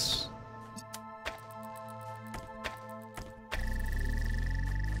box.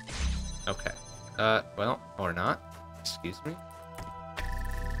 Okay. Well, or not. Excuse me.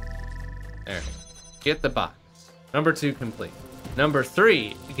 There. Get the box. Number 2 complete. Number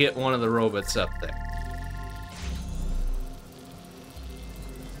 3, get one of the robots up there.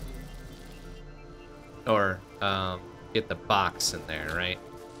 Or, get the box in there, right?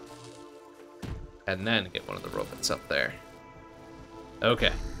 And then get one of the robots up there.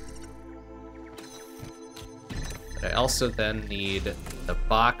 Okay. But I also then need the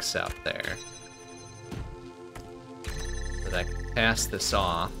box out there. So that I can pass this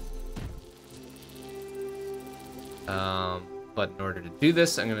off. But in order to do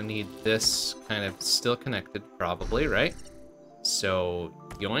this, I'm gonna need this kind of still connected, probably, right? So,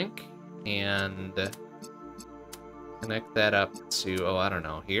 yoink, and connect that up to, oh, I don't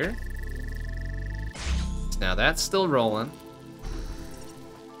know, here? Now that's still rolling.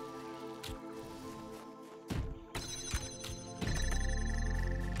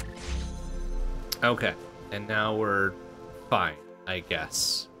 Okay, and now we're fine, I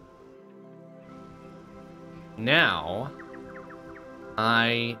guess. Now,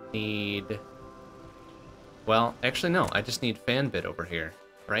 I need... Well, actually, no. I just need fan bit over here,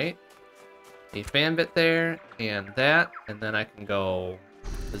 right? Need fan bit there, and that, and then I can go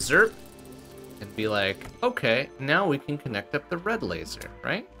zerp, and be like, okay, now we can connect up the red laser,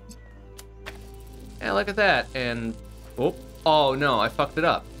 right? Yeah, look at that, and... Oh, no, I fucked it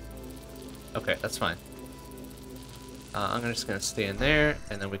up. Okay, that's fine. I'm just gonna stay in there,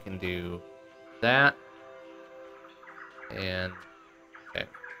 and then we can do that. And, okay,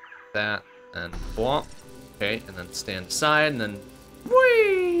 that, and blah. Okay, and then stand aside, and then,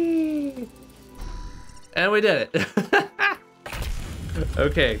 whee! And we did it.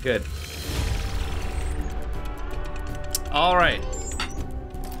 Okay, good. All right.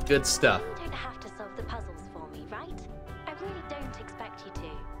 Good stuff. You don't have to solve the puzzles for me, right? I really don't expect you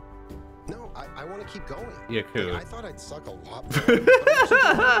to. No, I want to keep going. Yeah, cool. I thought I'd suck a lot more, but I'm actually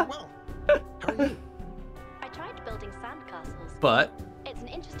doing really well. How are you? I tried building sandcastles. But It's an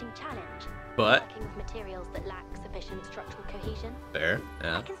interesting challenge. But Working with materials that lack sufficient structural cohesion. Fair,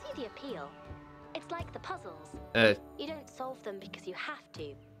 yeah. I can see the appeal. It's like the puzzles. You don't solve them because you have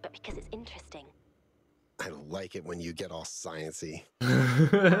to, but because it's interesting. I like it when you get all sciencey.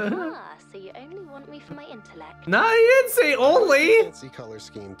 So you only want me for my intellect. No, you didn't say only. Fancy color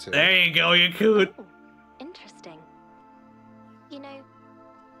scheme too. There you go, you coot. Oh, interesting. You know,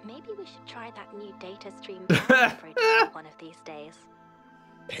 maybe we should try that new data stream pairing protocol one of these days.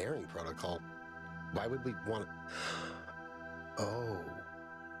 Pairing protocol? Why would we want to...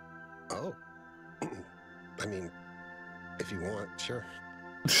 Oh. I mean, if you want, sure.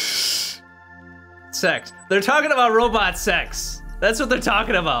 Sex. They're talking about robot sex. That's what they're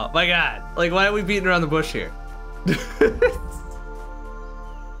talking about. My God. Like, why are we beating around the bush here?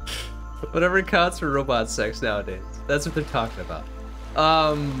 Whatever counts for robot sex nowadays. That's what they're talking about.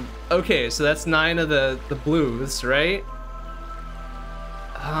 Okay, so that's 9 of the blues, right?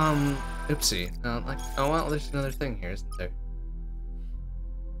 Oopsie. Like, oh well, there's another thing here, isn't there?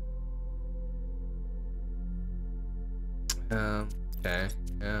 Okay,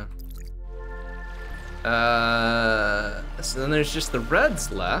 yeah. So then there's just the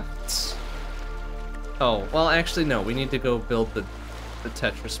reds left. Oh, well, actually, no. We need to go build the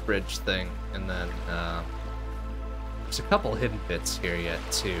Tetris bridge thing, and then, there's a couple hidden bits here yet,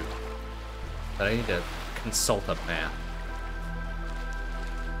 too. But I need to consult a map.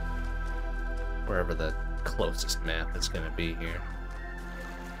 Wherever the closest map is gonna be here.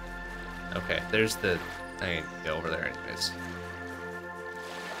 Okay, there's the... I need to go over there anyways.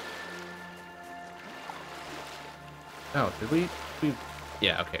 Oh, did we...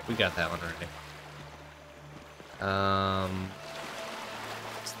 Yeah, okay, we got that one already.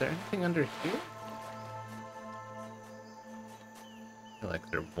 Is there anything under here? I feel like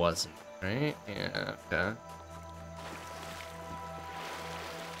there wasn't, right? Yeah, okay.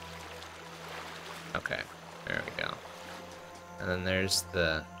 Okay, there we go. And then there's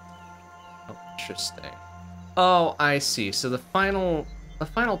the... Oh, interesting. Oh, I see. So the final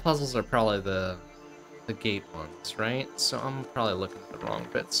puzzles are probably the gate ones, right? So I'm probably looking at the wrong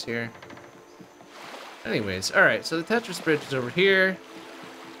bits here. Anyways, alright, so the Tetris bridge is over here.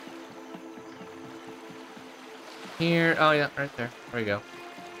 Here, oh yeah, right there. There we go.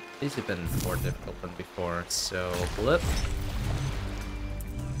 These have been more difficult than before, so blip.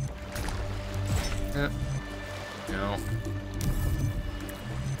 No.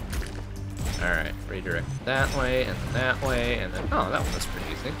 Alright, redirect that way, and then that way, and then... Oh, that one was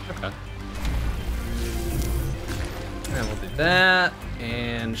pretty easy. Okay. And we'll do that,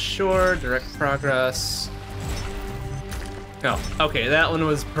 and sure, direct progress. Oh, okay, that one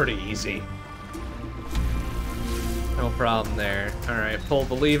was pretty easy. No problem there. Alright, pull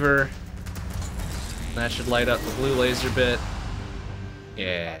the lever. That should light up the blue laser bit.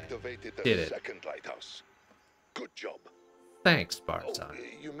 Yeah, did it. Second lighthouse. Good job. Thanks, Barzan. Oh,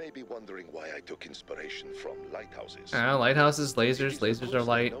 you may be wondering why I took inspiration from lighthouses. Lighthouses, lasers are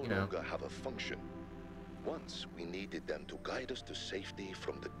light, they you no know. longer have a function. Once we needed them to guide us to safety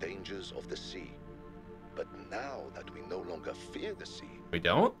from the dangers of the sea. But now that we no longer fear the sea, We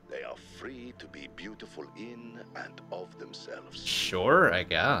don't? they are free to be beautiful in and of themselves. Sure, I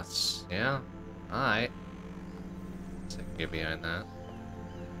guess. Yeah. Alright. I can get behind that.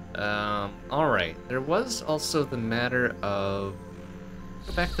 Alright. There was also the matter of...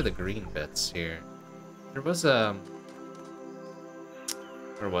 Go back to the green bits here. There was a...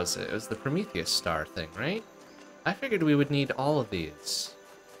 Where was it? It was the Prometheus star thing, right? I figured we would need all of these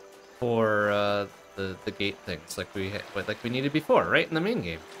for the gate things, like we needed before, right in the main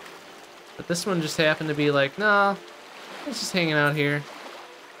game. But this one just happened to be like, nah, it's just hanging out here.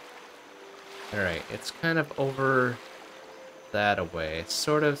 All right, it's kind of over that away,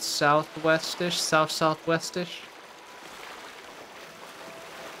 sort of southwestish, southwestish.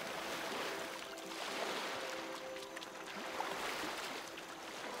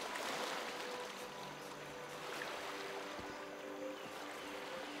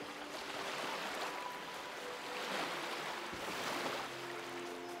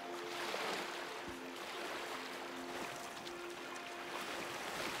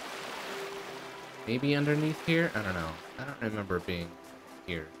 Maybe underneath here? I don't know. I don't remember being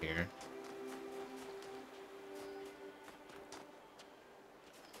here.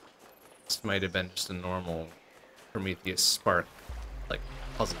 This might have been just a normal Prometheus spark, like,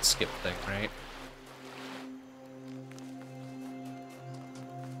 puzzle skip thing, right?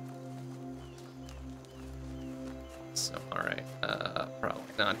 So, alright. Probably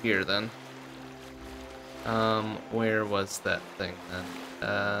not here, then. Where was that thing, then? It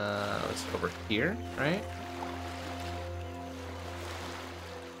was over here, right?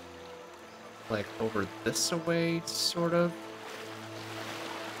 Like over this away, sort of.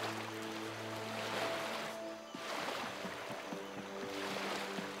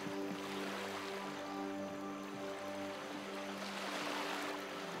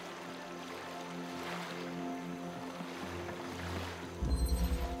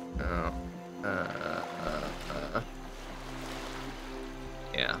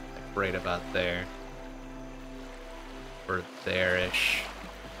 Yeah, like right about there. Or there-ish.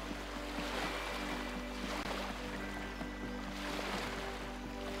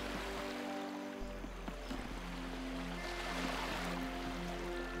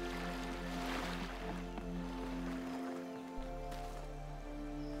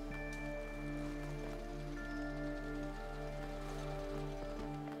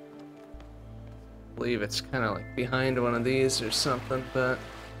 I believe it's kind of like behind one of these or something, but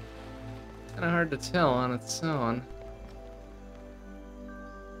kind of hard to tell on its own.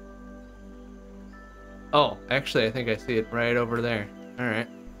 Oh, actually, I think I see it right over there. All right.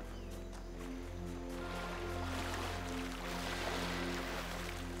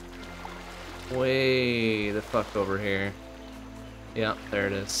 Way the fuck over here. Yep, there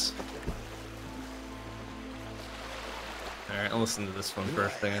it is. Alright, I'll listen to this one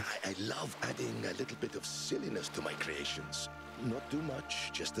first thing. I love adding a little bit of silliness to my creations. Not too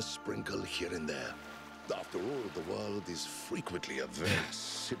much, just a sprinkle here and there. After all, the world is frequently a very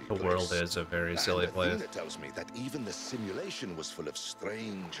silly place. The world is a very silly place. Athena tells me that even the simulation was full of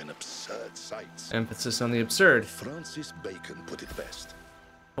strange and absurd sights. Emphasis on the absurd. Francis Bacon put it best.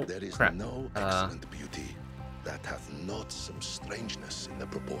 Oh, there is crap. no excellent beauty that hath not some strangeness in the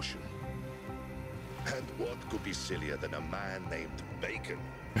proportion. And what could be sillier than a man named Bacon?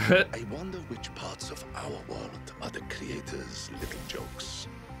 I wonder which parts of our world are the creator's little jokes.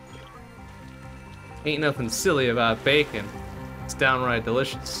 Ain't nothing silly about bacon. It's downright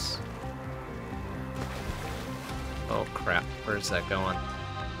delicious. Oh crap, where's that going?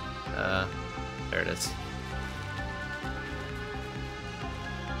 There it is.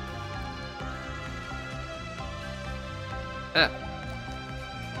 Ah.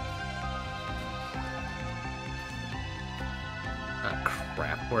 Ah,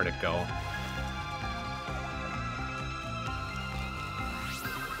 crap, where'd it go?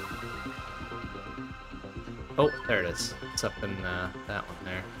 Oh, there it is. It's up in that one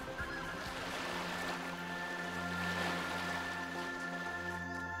there.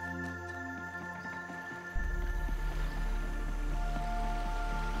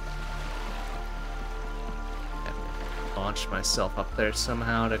 Launch myself up there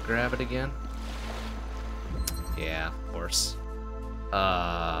somehow to grab it again. Yeah, of course. Force.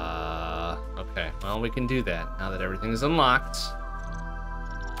 Okay, well, we can do that now that everything is unlocked.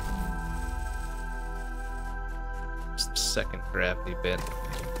 Just the second gravity bit.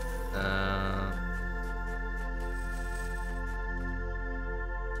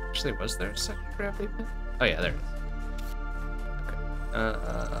 Actually, was there a second gravity bit? Oh yeah, there it is.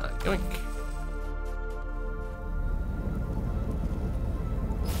 Okay. Yoink.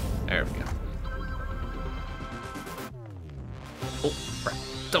 There we go. Oh, crap.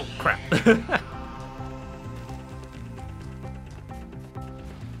 Oh, crap.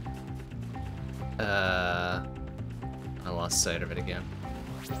 I lost sight of it again.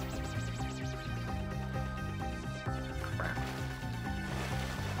 Crap.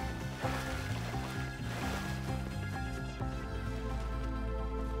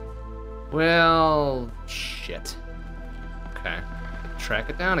 Well, shit. Okay. Track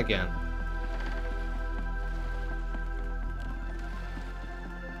it down again.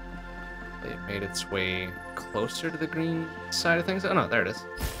 It made its way closer to the green side of things. Oh no, there it is.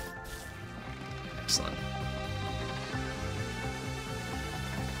 Excellent.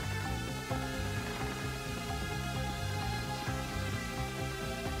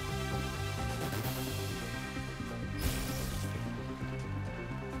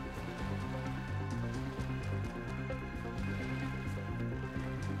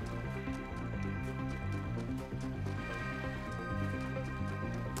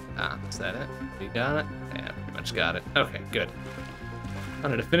 Is that it? We got it? Yeah, pretty much got it. Okay, good. I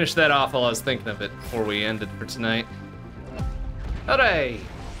wanted to finish that off while I was thinking of it before we ended for tonight. Hooray!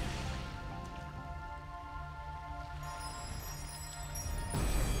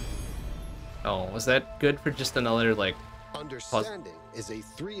 Oh, was that good for just another, like, Understanding is a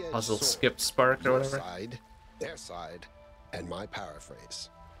three-edged puzzle sword. skip spark or Your whatever? side, their side, and my paraphrase.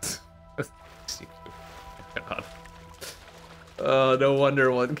 God. Oh, no wonder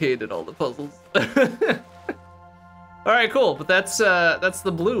 1K did all the puzzles. All right, cool. But that's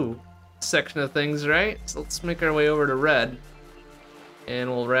the blue section of things, right? So let's make our way over to red, and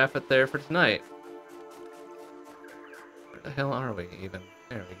we'll wrap it there for tonight. Where the hell are we even?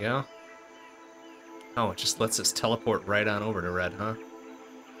 There we go. Oh, it just lets us teleport right on over to red, huh?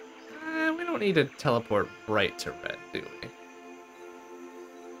 We don't need to teleport right to red, do we?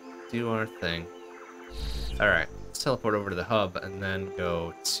 Do our thing. All right. Let's teleport over to the hub and then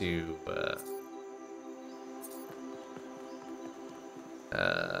go to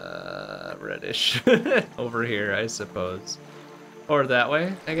reddish over here, I suppose, or that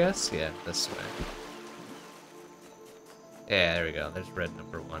way, I guess. Yeah, this way. Yeah, there we go. There's red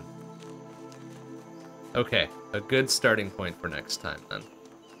number 1. Okay, a good starting point for next time then.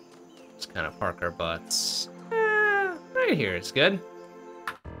 Just kind of park our butts right here. It's good.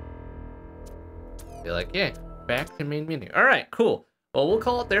 Be like, yeah. Back to main menu. All right, cool. Well, we'll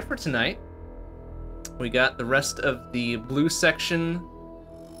call it there for tonight. We got the rest of the blue section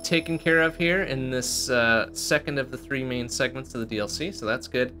taken care of here in this second of the 3 main segments of the DLC, so that's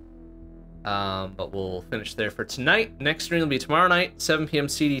good. But we'll finish there for tonight. Next stream will be tomorrow night, 7 p.m.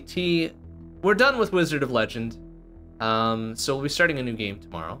 CDT. We're done with Wizard of Legend, so we'll be starting a new game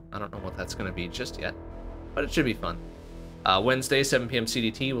tomorrow. I don't know what that's going to be just yet, but it should be fun. Wednesday, 7 p.m.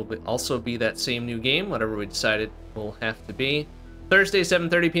 CDT will also be that same new game, whatever we decide it will have to be. Thursday,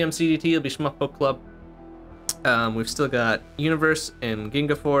 7:30 p.m. CDT will be Shmup Book Club. We've still got Universe and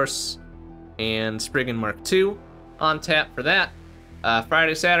Ginga Force and Spriggan Mark II on tap for that.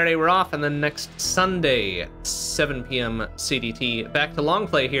 Friday, Saturday, we're off, and then next Sunday, 7 p.m. CDT, back to long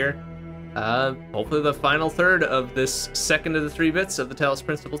play here. Hopefully the final third of this second of the 3 bits of the Talos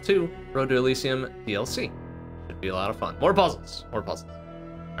Principle 2 Road to Elysium DLC. Be a lot of fun. More puzzles. More puzzles.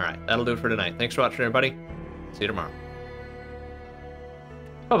 All right, that'll do it for tonight. Thanks for watching, everybody. See you tomorrow.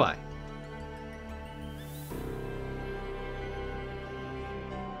 Bye-bye.